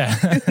 exactly. Yeah.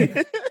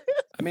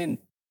 I mean,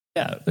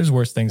 yeah, there's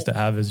worse things to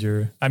have as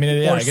your. I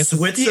mean, yeah, Or I guess.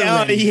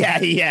 Switzerland.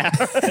 Yeah.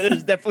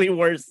 There's definitely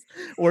worse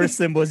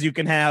symbols you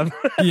can have.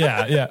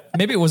 Yeah.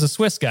 Maybe it was a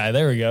Swiss guy.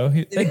 There we go.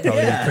 They'd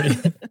probably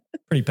be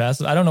pretty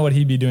passive. I don't know what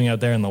he'd be doing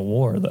out there in the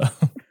war, though.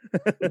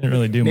 Didn't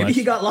really do much. Maybe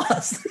he got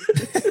lost.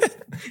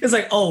 It's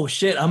like, oh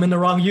shit, I'm in the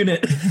wrong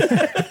unit.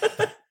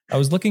 I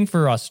was looking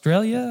for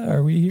Australia.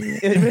 Are we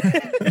here?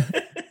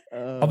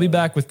 I'll be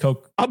back with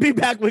Coke.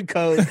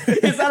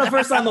 It's not the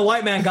first time the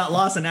white man got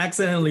lost and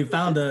accidentally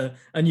found a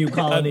new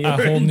colony. A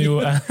whole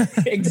new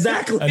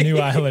exactly a new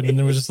island, and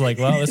it was just like,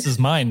 well, this is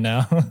mine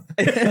now.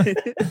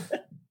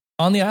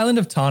 On the island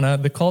of Tana,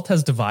 the cult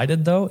has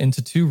divided though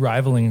into 2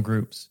 rivaling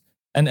groups.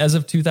 And as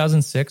of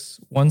 2006,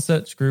 one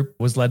such group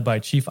was led by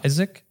Chief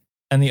Isaac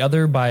and the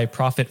other by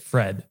Prophet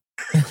Fred.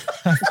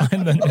 I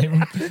find the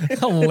name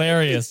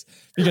hilarious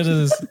because it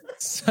is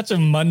such a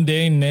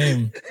mundane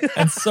name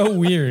and so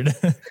weird.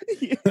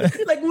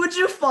 Like, would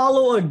you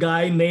follow a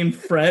guy named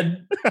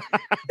Fred?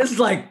 It's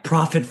like,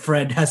 Prophet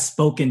Fred has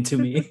spoken to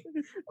me.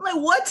 I'm like,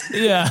 what?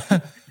 Yeah.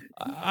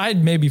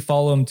 I'd maybe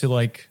follow him to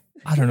like,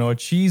 I don't know, a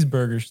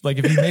cheeseburger. Like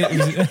if he made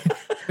it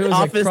was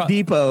Office like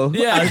Depot.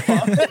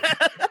 Yeah.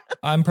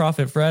 I'm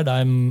Prophet Fred.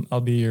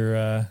 I'll be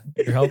your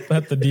help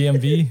at the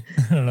DMV.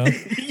 I don't know.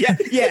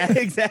 Yeah,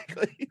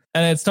 exactly.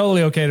 And it's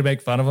totally okay to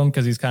make fun of him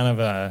because he's kind of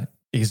a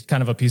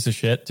piece of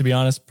shit, to be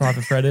honest.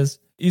 Prophet Fred is.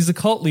 He's a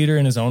cult leader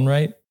in his own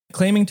right,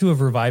 claiming to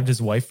have revived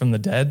his wife from the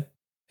dead.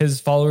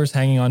 His followers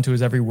hanging on to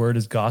his every word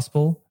as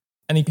gospel.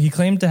 And he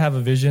claimed to have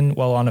a vision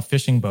while on a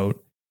fishing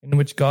boat in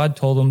which God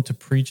told him to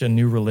preach a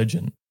new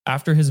religion.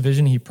 After his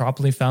vision, he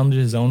promptly founded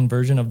his own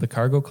version of the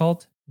cargo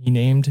cult he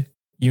named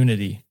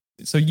Unity.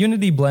 So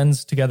Unity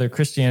blends together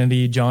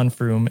Christianity, John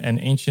Frum, and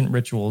ancient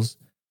rituals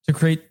to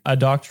create a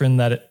doctrine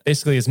that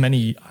basically as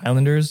many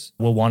islanders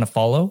will want to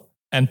follow.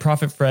 And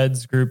Prophet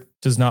Fred's group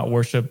does not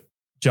worship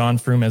John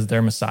Frum as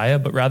their messiah,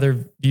 but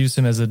rather views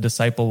him as a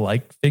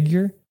disciple-like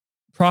figure.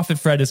 Prophet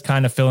Fred is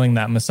kind of filling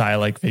that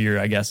messiah-like figure,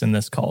 I guess, in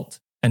this cult.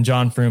 And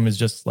John Frum is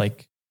just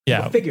like,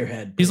 yeah, a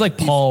figurehead. He's like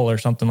Paul or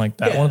something like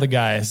that. Yeah. One of the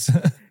guys.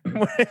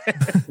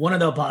 One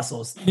of the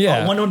apostles.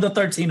 Yeah. One of the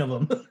 13 of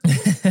them.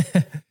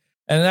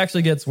 And it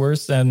actually gets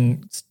worse.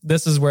 And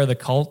this is where the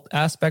cult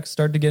aspects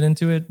start to get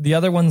into it. The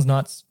other one's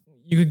not,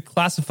 you could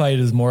classify it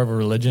as more of a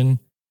religion.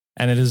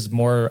 And it is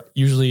more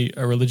usually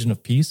a religion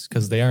of peace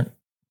because they aren't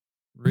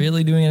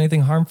really doing anything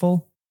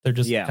harmful. They're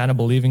just kind of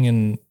believing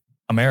in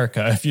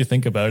America, if you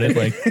think about it.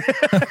 Like,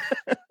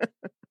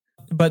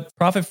 but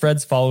Prophet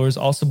Fred's followers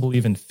also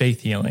believe in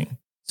faith healing.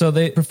 So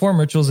they perform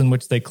rituals in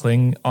which they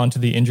cling onto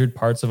the injured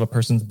parts of a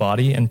person's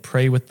body and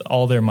pray with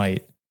all their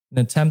might, an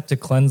attempt to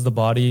cleanse the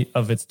body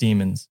of its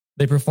demons.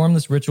 They perform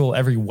this ritual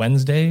every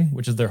Wednesday,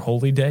 which is their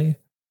holy day,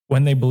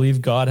 when they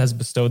believe God has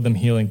bestowed them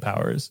healing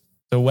powers.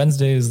 So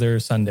Wednesday is their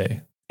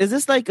Sunday. Is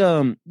this like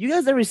you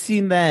guys ever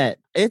seen that?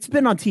 It's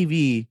been on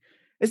TV.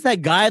 It's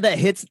that guy that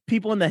hits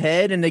people in the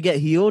head and they get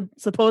healed,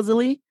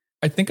 supposedly.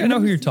 I think I know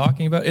who you're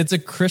talking about. It's a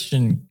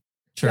Christian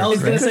church. I was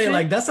right? gonna say,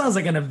 like, that sounds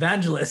like an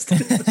evangelist or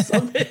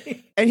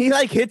something. And he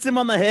like hits him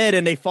on the head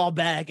and they fall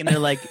back and they're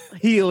like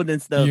healed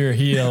and stuff. You're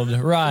healed.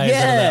 Rise out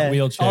of that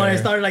wheelchair. Oh, and it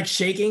started like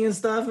shaking and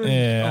stuff.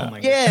 Yeah. Oh my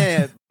God.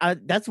 Yeah.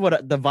 That's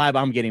what the vibe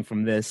I'm getting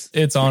from this.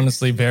 It's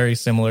honestly very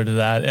similar to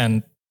that.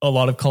 And a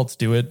lot of cults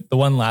do it. The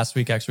one last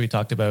week actually we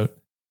talked about.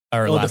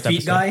 Our last the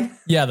feet episode. guy?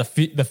 Yeah, the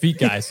feet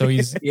guy. So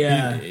he's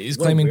he's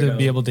claiming to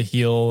be able to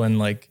heal and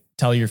like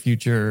tell your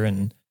future.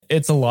 And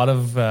it's a lot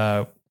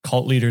of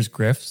cult leaders'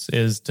 grifts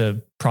is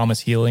to promise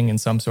healing in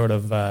some sort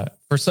of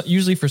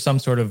usually for some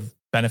sort of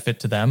benefit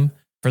to them.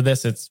 For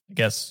this, it's I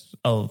guess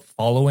a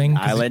following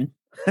island.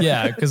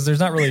 Yeah, because there's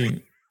not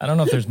really. I don't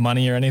know if there's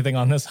money or anything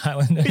on this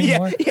island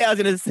anymore. Yeah, I was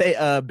gonna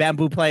say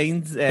bamboo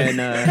planes and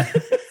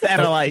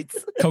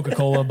satellites,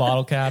 Coca-Cola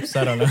bottle caps.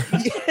 I don't know.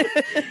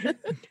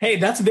 Hey,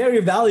 that's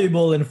very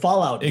valuable in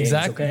Fallout games,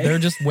 exactly. okay? They're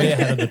just way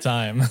ahead of the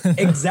time.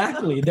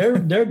 Exactly.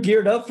 They're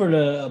geared up for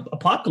the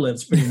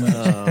apocalypse, pretty much.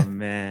 Oh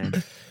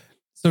man.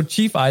 So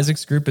Chief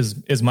Isaac's group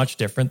is much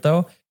different,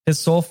 though. His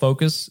sole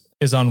focus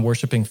is on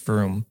worshiping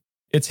Frum.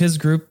 It's his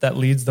group that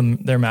leads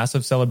their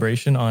massive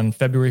celebration on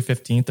February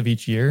 15th of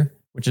each year,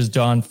 which is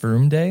John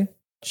Frum Day.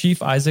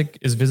 Chief Isaac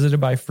is visited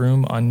by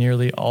Frum on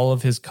nearly all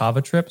of his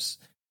kava trips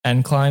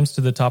and climbs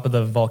to the top of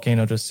the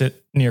volcano to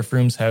sit near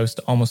Frum's house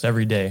almost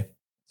every day.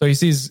 So he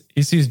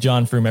sees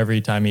John Frum every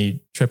time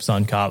he trips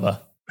on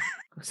kava.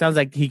 Sounds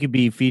like he could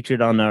be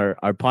featured on our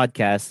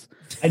podcast.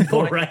 I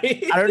know,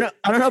 right? I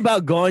don't know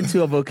about going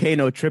to a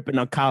volcano tripping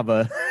on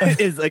kava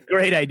is a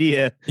great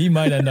idea. He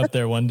might end up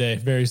there one day,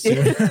 very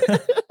soon.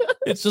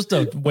 It's just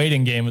a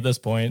waiting game at this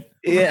point.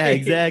 Yeah,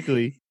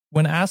 exactly.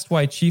 When asked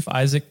why Chief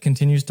Isaac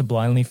continues to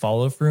blindly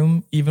follow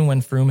Frum, even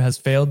when Frum has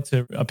failed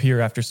to appear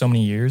after so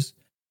many years,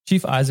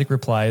 Chief Isaac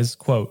replies,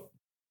 quote,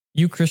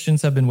 "You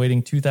Christians have been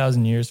waiting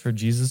 2,000 years for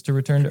Jesus to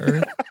return to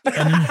earth,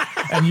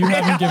 and you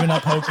haven't given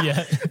up hope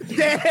yet."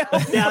 Damn.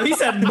 Yeah, he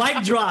said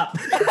mic drop.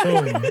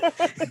 Boom.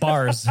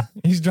 Bars.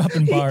 He's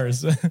dropping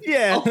bars.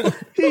 Yeah,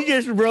 he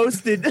just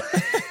roasted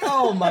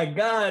Oh my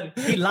God.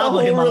 He the lava whole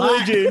him a lot.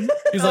 religion.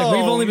 He's like,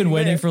 we've only been man.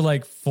 waiting for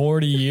like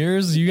 40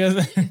 years. You guys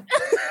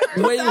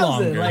way 1,000.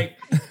 longer. Like,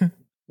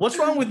 what's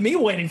wrong with me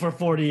waiting for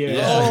 40 years?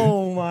 Yeah.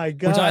 Oh my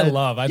god, Which I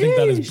love. I think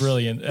that is Yeesh.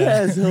 brilliant.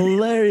 That's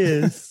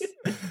hilarious.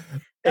 Hey,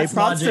 That's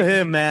props to logic.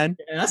 him, man.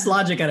 Yeah, that's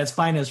logic at its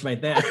finest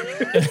right there.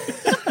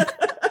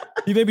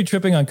 He may be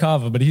tripping on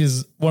kava, but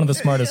he's one of the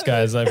smartest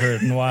guys I've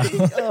heard in a while.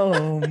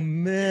 Oh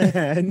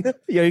man, yo,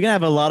 you're gonna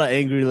have a lot of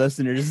angry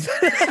listeners.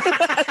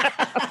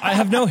 I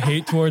have no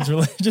hate towards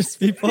religious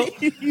people.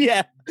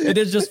 Yeah, It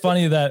is just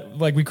funny that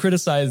like we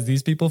criticize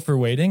these people for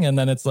waiting, and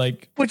then it's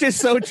like which is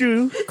so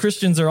true.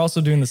 Christians are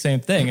also doing the same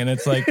thing, and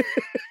it's like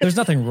there's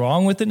nothing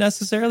wrong with it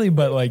necessarily,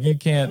 but like you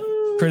can't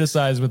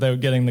criticize without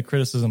getting the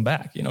criticism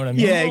back. You know what I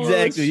mean? Yeah,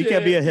 exactly. You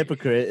can't be a shit.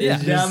 hypocrite. It's Yeah.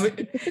 just- Yeah, I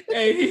mean,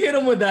 hey, he hit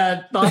him with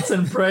that thoughts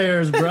and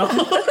prayers, bro.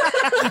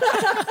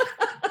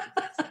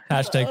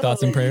 Hashtag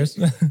thoughts and prayers.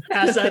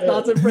 Hashtag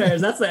thoughts and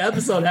prayers. That's the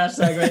episode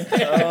hashtag right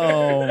there.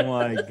 Oh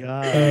my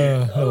god.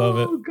 I love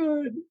it. Oh,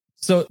 good.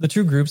 So the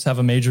two groups have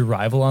a major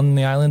rival on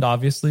the island,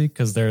 obviously,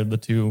 because they're the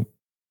two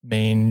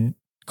main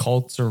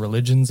cults or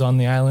religions on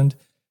the island,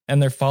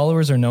 and their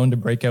followers are known to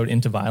break out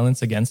into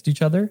violence against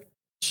each other.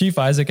 Chief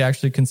Isaac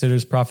actually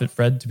considers Prophet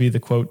Fred to be the,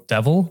 quote,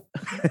 devil.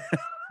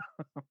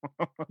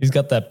 He's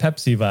got that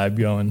Pepsi vibe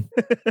going.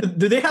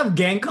 Do they have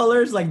gang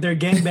colors? Like they're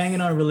gang banging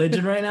on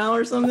religion right now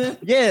or something?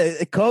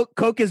 Yeah,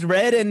 Coke is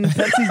red and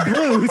Pepsi's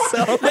blue.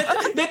 So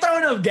They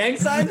throwing up gang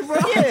signs, bro?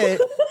 yeah,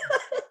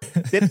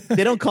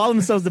 they don't call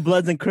themselves the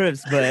Bloods and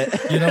Crips,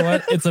 but You know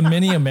what? It's a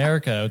mini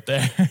America out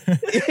there.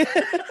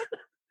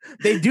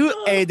 they do.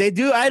 Hey, they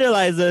do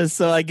idolize us.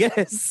 So I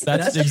guess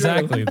That's true.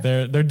 exactly.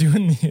 They're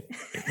doing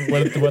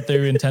what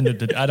they intended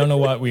to do. I don't know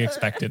what we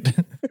expected.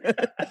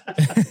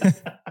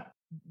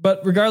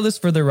 But regardless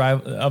of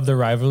their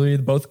rivalry,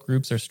 both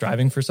groups are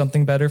striving for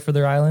something better for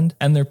their island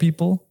and their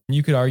people.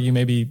 You could argue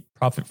maybe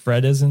Prophet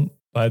Fred isn't,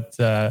 but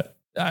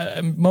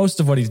most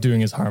of what he's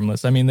doing is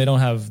harmless. I mean, they don't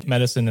have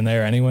medicine in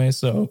there anyway,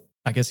 so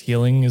I guess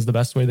healing is the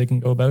best way they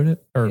can go about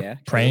it. Or Yeah,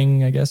 true.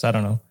 praying, I guess. I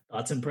don't know.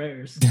 Thoughts and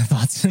prayers.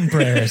 Thoughts and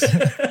prayers.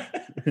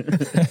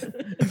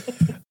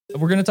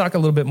 We're going to talk a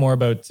little bit more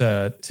about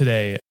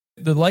today.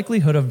 The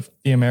likelihood of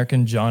the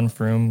American John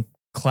Frum,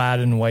 clad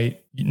in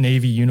white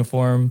Navy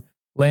uniform,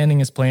 landing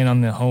his plane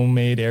on the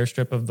homemade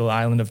airstrip of the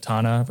island of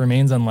Tana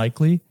remains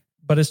unlikely.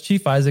 But as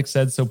Chief Isaac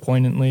said so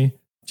poignantly,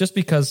 just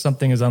because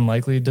something is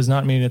unlikely does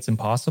not mean it's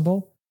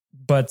impossible.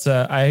 But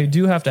I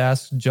do have to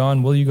ask,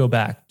 John, will you go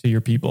back to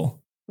your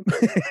people?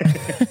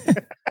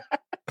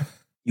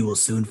 You will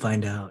soon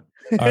find out.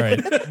 All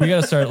right. We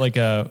got to start like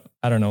a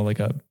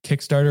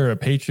Kickstarter or a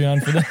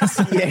Patreon for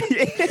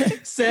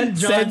this. Send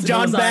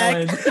John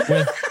back.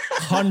 With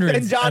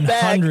hundreds and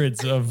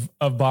hundreds of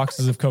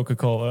boxes of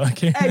Coca-Cola.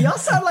 Okay. Hey, y'all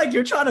sound like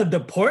you're trying to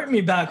deport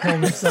me back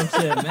home or some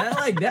shit, man.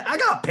 Like that, I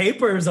got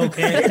papers,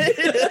 okay?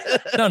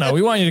 No,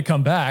 we want you to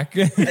come back.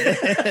 You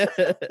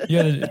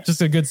got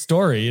just a good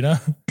story, you know?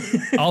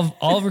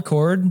 I'll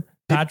record.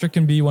 Patrick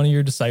can be one of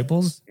your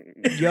disciples.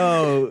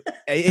 Yo,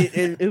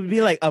 it would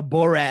be like a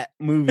Borat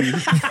movie. You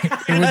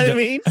know what I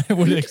mean? It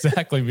would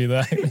exactly be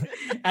that.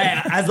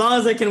 Hey, as long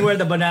as I can wear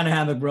the banana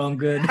hammock, bro, I'm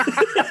good.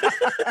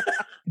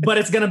 But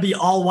it's gonna be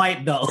all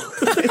white though.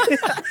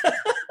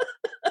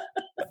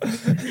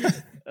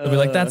 They'll be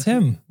like, that's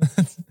him.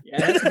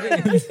 Yeah, that's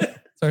me.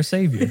 It's our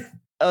savior.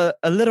 A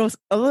little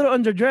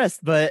underdressed,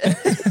 but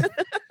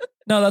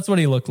No, that's what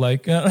he looked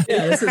like. Yeah,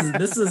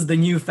 this is the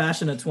new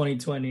fashion of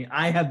 2020.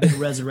 I have been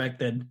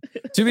resurrected.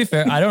 To be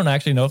fair, I don't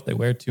actually know if they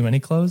wear too many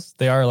clothes.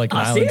 They are like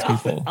islands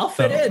people. I'll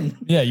fit in.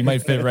 Yeah, you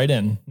might fit right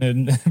in.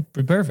 It'd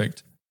be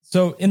perfect.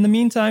 So in the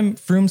meantime,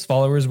 Frum's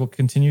followers will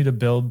continue to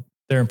build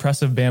their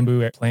impressive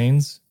bamboo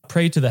planes,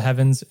 pray to the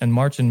heavens, and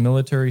march in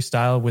military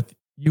style with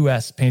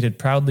US painted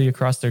proudly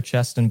across their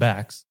chests and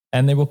backs.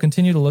 And they will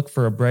continue to look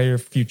for a brighter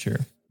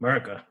future.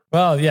 America.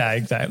 Well, yeah,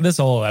 exactly. This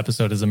whole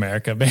episode is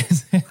America,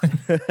 basically.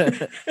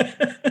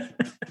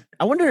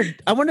 I wonder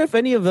if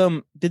any of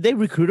them did they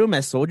recruit them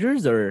as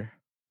soldiers or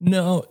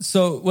No.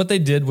 So what they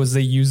did was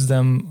they used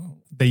them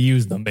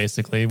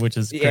basically, which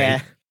is great.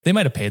 Yeah. They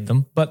might have paid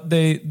them, but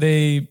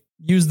they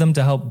used them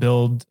to help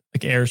build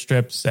like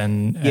airstrips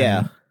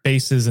and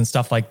bases and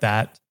stuff like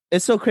that.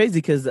 It's so crazy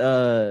because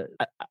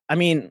I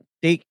mean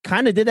they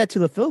kind of did that to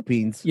the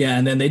Philippines. Yeah,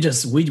 and then they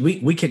just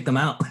we kicked them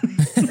out.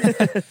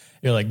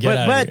 You're like, get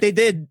out of here. But they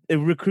did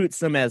recruit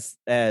some as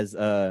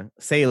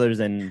sailors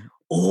and.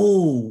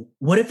 Oh,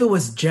 what if it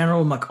was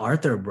General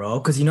MacArthur, bro?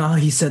 Because you know how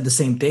he said the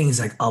same thing. He's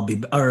like, I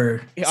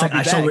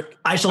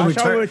shall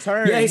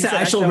return. Yeah, he said,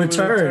 I shall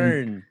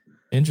return.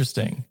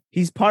 Interesting.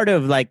 He's part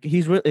of like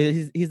he's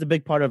a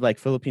big part of like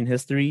Philippine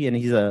history, and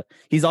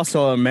he's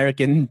also an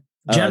American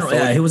general.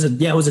 Yeah, he was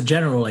a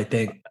general, I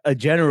think. A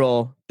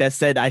general that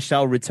said, "I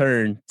shall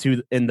return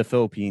in the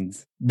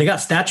Philippines." They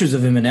got statues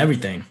of him and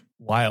everything.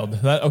 Wild.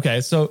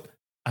 Okay, so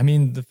I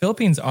mean, the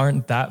Philippines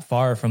aren't that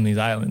far from these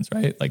islands,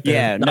 right? Like,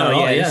 they're in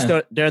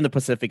the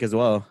Pacific as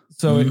well.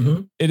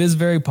 So it is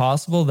very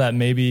possible that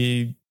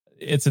maybe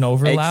it's an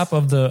overlap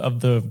of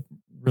the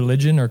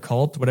religion or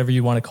cult, whatever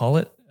you want to call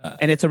it.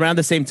 And it's around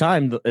the same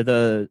time,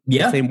 the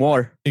same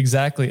war.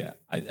 Exactly.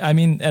 I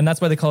mean, and that's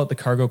why they call it the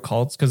cargo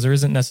cults, because there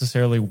isn't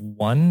necessarily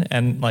one,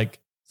 and like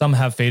some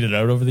have faded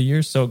out over the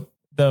years. So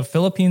the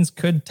Philippines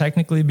could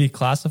technically be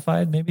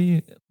classified.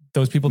 Maybe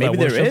those people maybe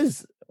that worship. There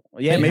is.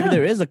 Yeah, maybe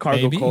there is a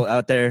cargo cult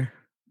out there.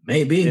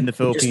 Maybe in the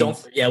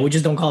Philippines. We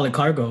just don't call it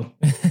cargo.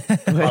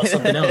 Call it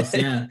something else.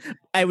 Yeah.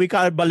 Hey, we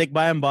call it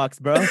balikbayan box,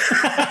 bro. That's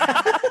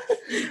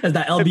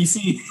that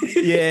LBC.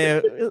 Yeah.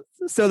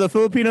 So the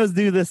Filipinos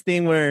do this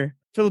thing where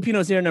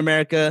Filipinos here in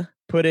America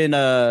put in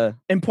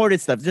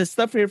imported stuff, just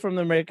stuff here from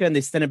America, and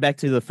they send it back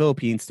to the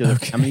Philippines to their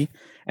family,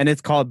 and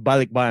it's called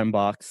balikbayan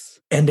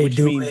box. And they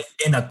do it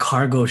in a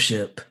cargo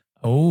ship.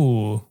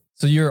 Oh,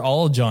 so you're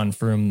all John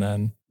Frum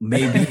then?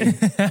 Maybe.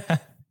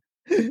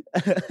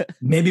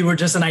 Maybe we're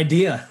just an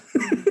idea.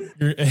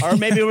 Or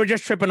maybe we're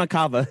just tripping on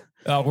kava.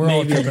 We're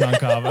all tripping on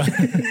kava.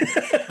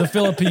 The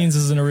Philippines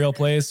isn't a real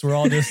place. We're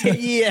all just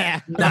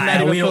I'm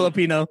not even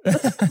Filipino.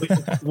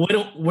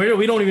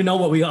 We don't even know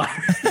what we are.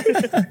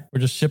 We're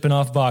just shipping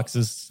off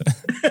boxes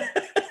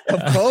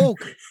of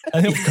Coke.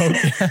 I think Coke.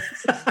 Yeah.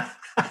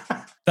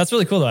 That's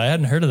really cool though. I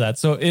hadn't heard of that.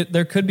 So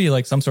there could be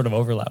like some sort of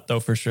overlap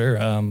though, for sure.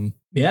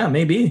 Yeah,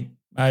 maybe.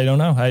 I don't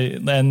know.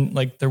 And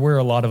like there were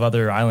a lot of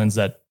other islands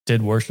that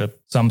did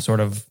worship some sort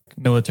of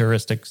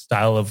militaristic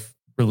style of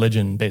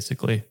religion,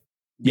 basically.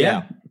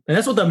 Yeah. And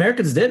that's what the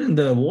Americans did in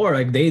the war.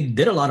 Like they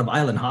did a lot of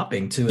island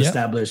hopping to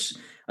establish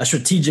a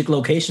strategic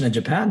location in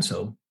Japan.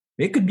 So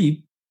it could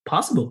be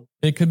possible.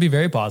 It could be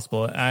very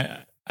possible.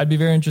 I'd be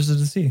very interested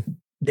to see.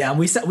 Yeah,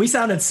 we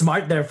sounded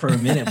smart there for a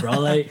minute, bro.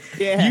 Like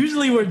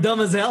usually we're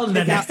dumb as hell, and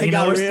then it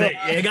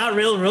got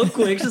real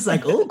quick. Just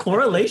like, oh,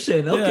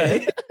 correlation.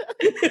 Okay.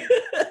 Yeah.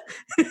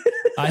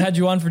 I had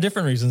you on for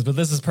different reasons, but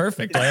this is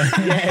perfect.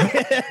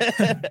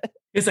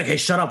 It's like, hey,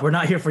 shut up. We're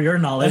not here for your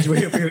knowledge. We're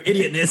here for your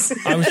idiotness.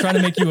 I was trying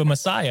to make you a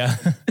messiah.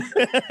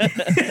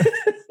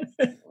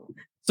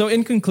 So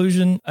in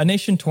conclusion, a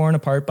nation torn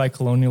apart by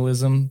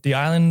colonialism, the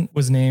island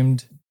was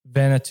named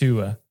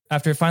Vanuatu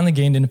after it finally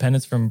gained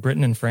independence from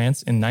Britain and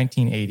France in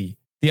 1980.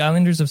 The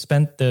islanders have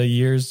spent the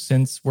years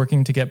since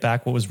working to get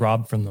back what was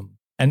robbed from them.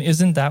 And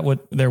isn't that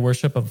what their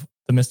worship of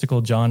the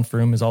mystical John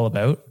Frum is all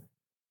about?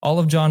 All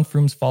of John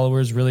Frum's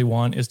followers really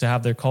want is to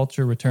have their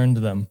culture returned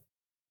to them.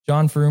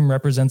 John Frum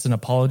represents an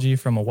apology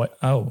from a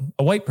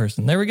white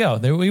person. There we go.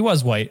 He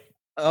was white.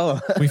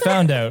 Oh. We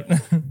found out.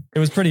 It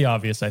was pretty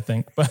obvious, I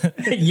think. But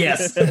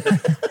Yes.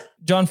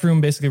 John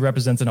Frum basically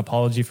represents an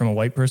apology from a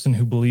white person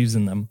who believes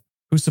in them,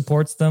 who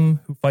supports them,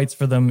 who fights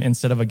for them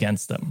instead of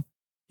against them.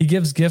 He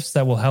gives gifts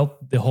that will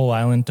help the whole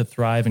island to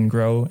thrive and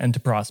grow and to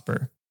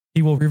prosper.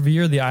 He will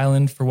revere the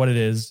island for what it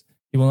is.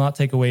 He will not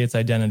take away its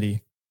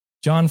identity.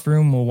 John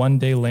Frum will one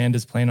day land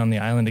his plane on the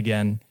island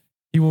again.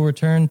 He will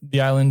return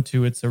the island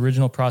to its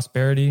original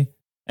prosperity,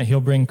 and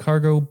he'll bring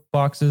cargo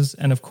boxes,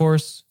 and of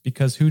course,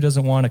 because who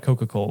doesn't want a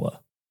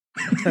Coca-Cola?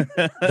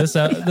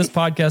 This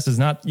podcast is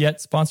not yet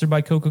sponsored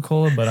by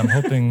Coca-Cola, but I'm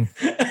hoping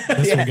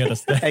this will get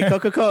us there. Hey,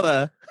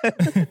 Coca-Cola.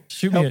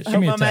 shoot me a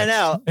my man text.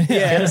 out.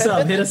 Hit us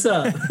up. Hit us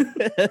up.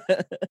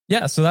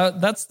 Yeah, so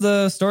that's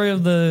the story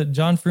of the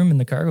John Frum and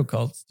the cargo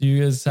cults. Do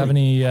you guys have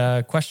any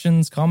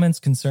questions, comments,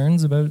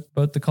 concerns about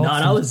the cults? No,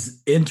 that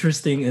was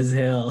interesting as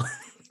hell.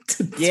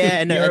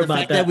 Yeah, and hear the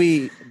fact that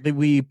we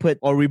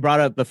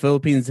brought up the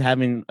Philippines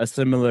having a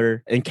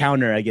similar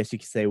encounter, I guess you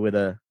could say, with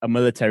a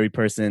military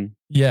person.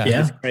 Yeah.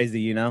 It's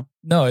crazy, you know?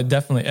 No, it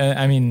definitely.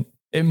 I mean,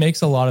 it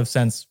makes a lot of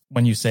sense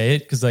when you say it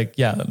because, like,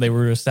 yeah, they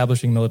were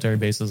establishing military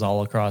bases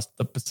all across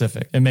the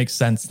Pacific. It makes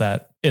sense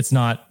that it's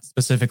not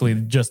specifically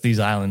just these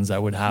islands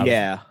that would have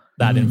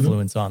that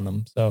influence on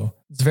them. So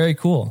it's very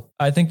cool.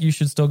 I think you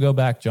should still go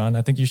back, John.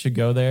 I think you should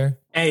go there.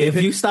 Hey, if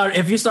you start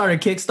a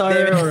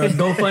Kickstarter or a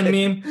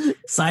GoFundMe,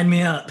 sign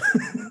me up.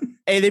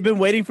 Hey, they've been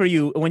waiting for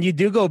you. When you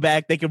do go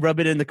back, they can rub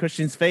it in the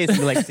Christian's face and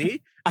be like,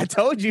 see, I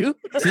told you.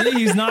 See,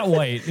 he's not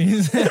white.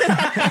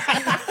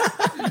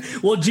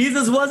 Well,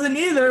 Jesus wasn't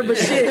either, but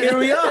shit, here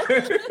we are.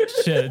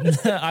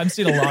 Shit, I've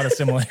seen a lot of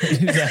similarities.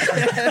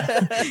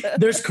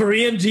 There's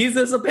Korean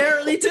Jesus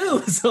apparently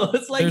too, so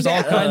it's like there's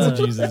all kinds of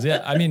Jesus.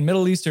 Yeah, I mean,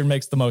 Middle Eastern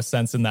makes the most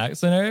sense in that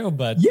scenario,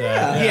 but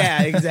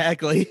yeah,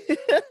 exactly.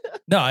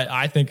 No,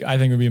 I think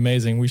it would be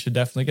amazing. We should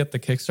definitely get the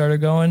Kickstarter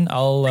going.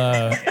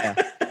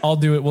 I'll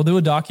do it. We'll do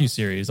a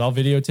docu-series. I'll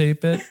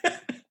videotape it.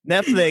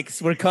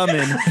 Netflix, we're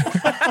coming.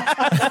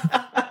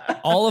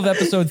 All of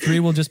episode 3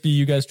 will just be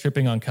you guys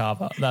tripping on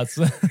kava. That's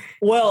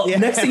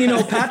next thing you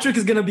know, Patrick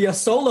is going to be a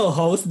solo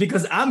host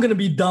because I'm going to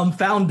be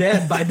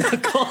dumbfounded by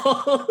that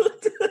call.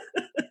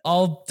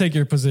 I'll take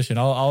your position.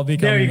 I'll be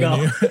there. You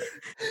go.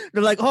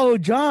 They're like, oh,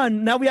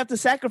 John, now we have to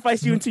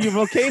sacrifice you into your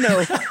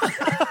volcano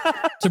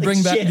to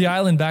bring back the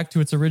island back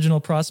to its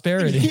original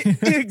prosperity.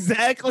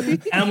 Exactly.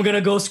 And I'm going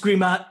to go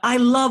scream out, I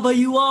love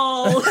you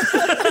all.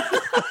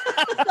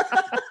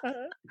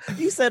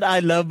 You said I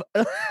love.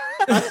 I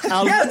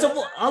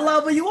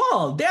love you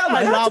all. Damn,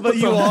 I love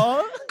you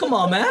all. Come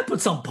on, man.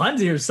 Put some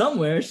puns here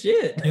somewhere.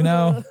 Shit. You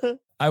know,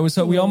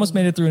 we almost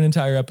made it through an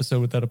entire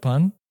episode without a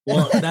pun.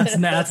 Well, that's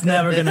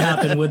never going to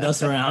happen with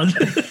us around.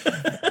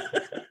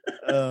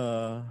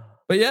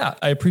 But yeah,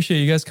 I appreciate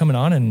you guys coming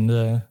on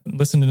and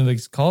listening to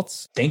these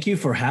cults. Thank you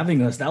for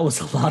having us. That was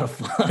a lot of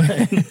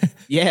fun.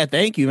 Yeah,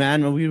 thank you,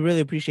 man. We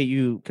really appreciate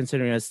you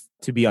considering us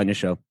to be on your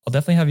show. I'll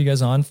definitely have you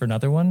guys on for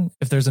another one.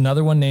 If there's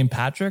another one named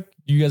Patrick,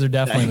 you guys are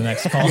definitely the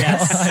next call.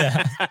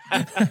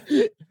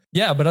 Yes.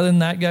 Yeah, but other than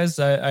that, guys,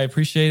 I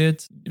appreciate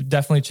it.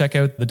 Definitely check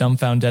out the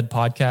Dumbfound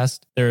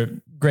podcast. They're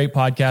great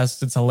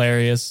podcasts. It's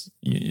hilarious.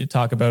 You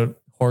talk about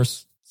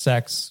horse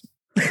sex,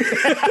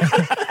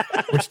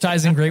 which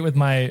ties in great with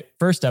my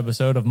first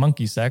episode of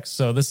monkey sex.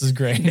 So this is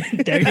great.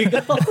 There you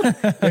go.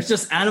 There's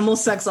just animal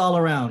sex all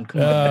around. Come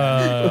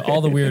on.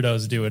 All the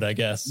weirdos do it, I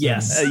guess.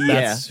 Yes.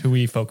 That's who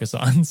we focus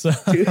on. So.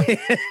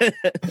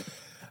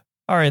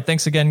 All right.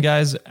 Thanks again,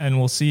 guys. And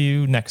we'll see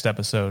you next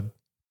episode.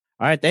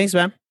 All right. Thanks,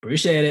 man.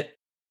 Appreciate it.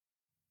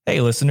 Hey,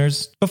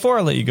 listeners. Before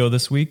I let you go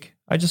this week,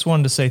 I just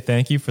wanted to say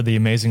thank you for the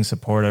amazing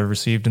support I've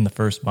received in the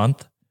first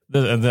month.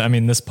 I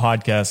mean, this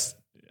podcast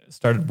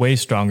started way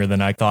stronger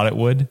than I thought it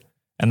would.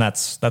 And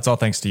that's all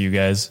thanks to you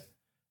guys.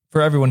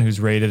 For everyone who's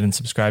rated and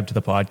subscribed to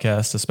the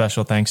podcast, a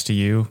special thanks to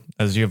you,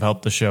 as you have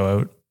helped the show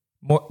out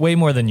way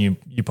more than you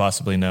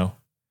possibly know.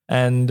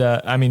 And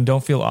I mean,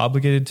 don't feel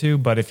obligated to,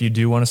 but if you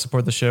do want to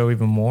support the show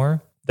even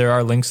more, there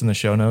are links in the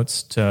show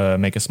notes to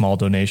make a small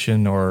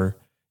donation or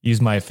use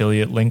my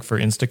affiliate link for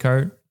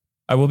Instacart.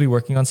 I will be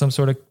working on some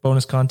sort of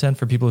bonus content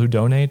for people who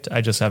donate.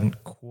 I just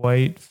haven't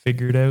quite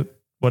figured out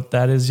what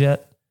that is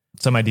yet.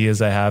 Some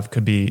ideas I have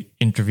could be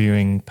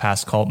interviewing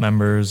past cult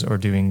members or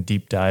doing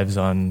deep dives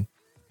on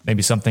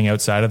maybe something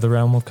outside of the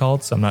realm of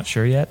cults. I'm not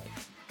sure yet.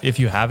 If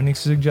you have any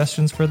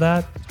suggestions for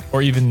that,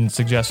 or even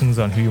suggestions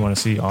on who you want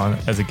to see on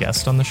as a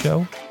guest on the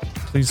show,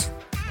 please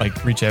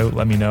reach out,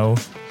 let me know.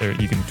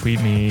 You can tweet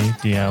me,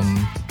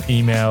 DM,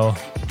 email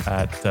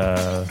at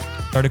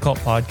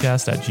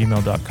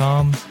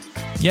startacultpodcast@gmail.com.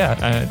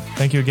 Yeah,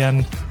 thank you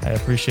again. I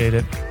appreciate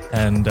it.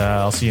 And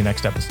I'll see you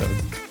next episode.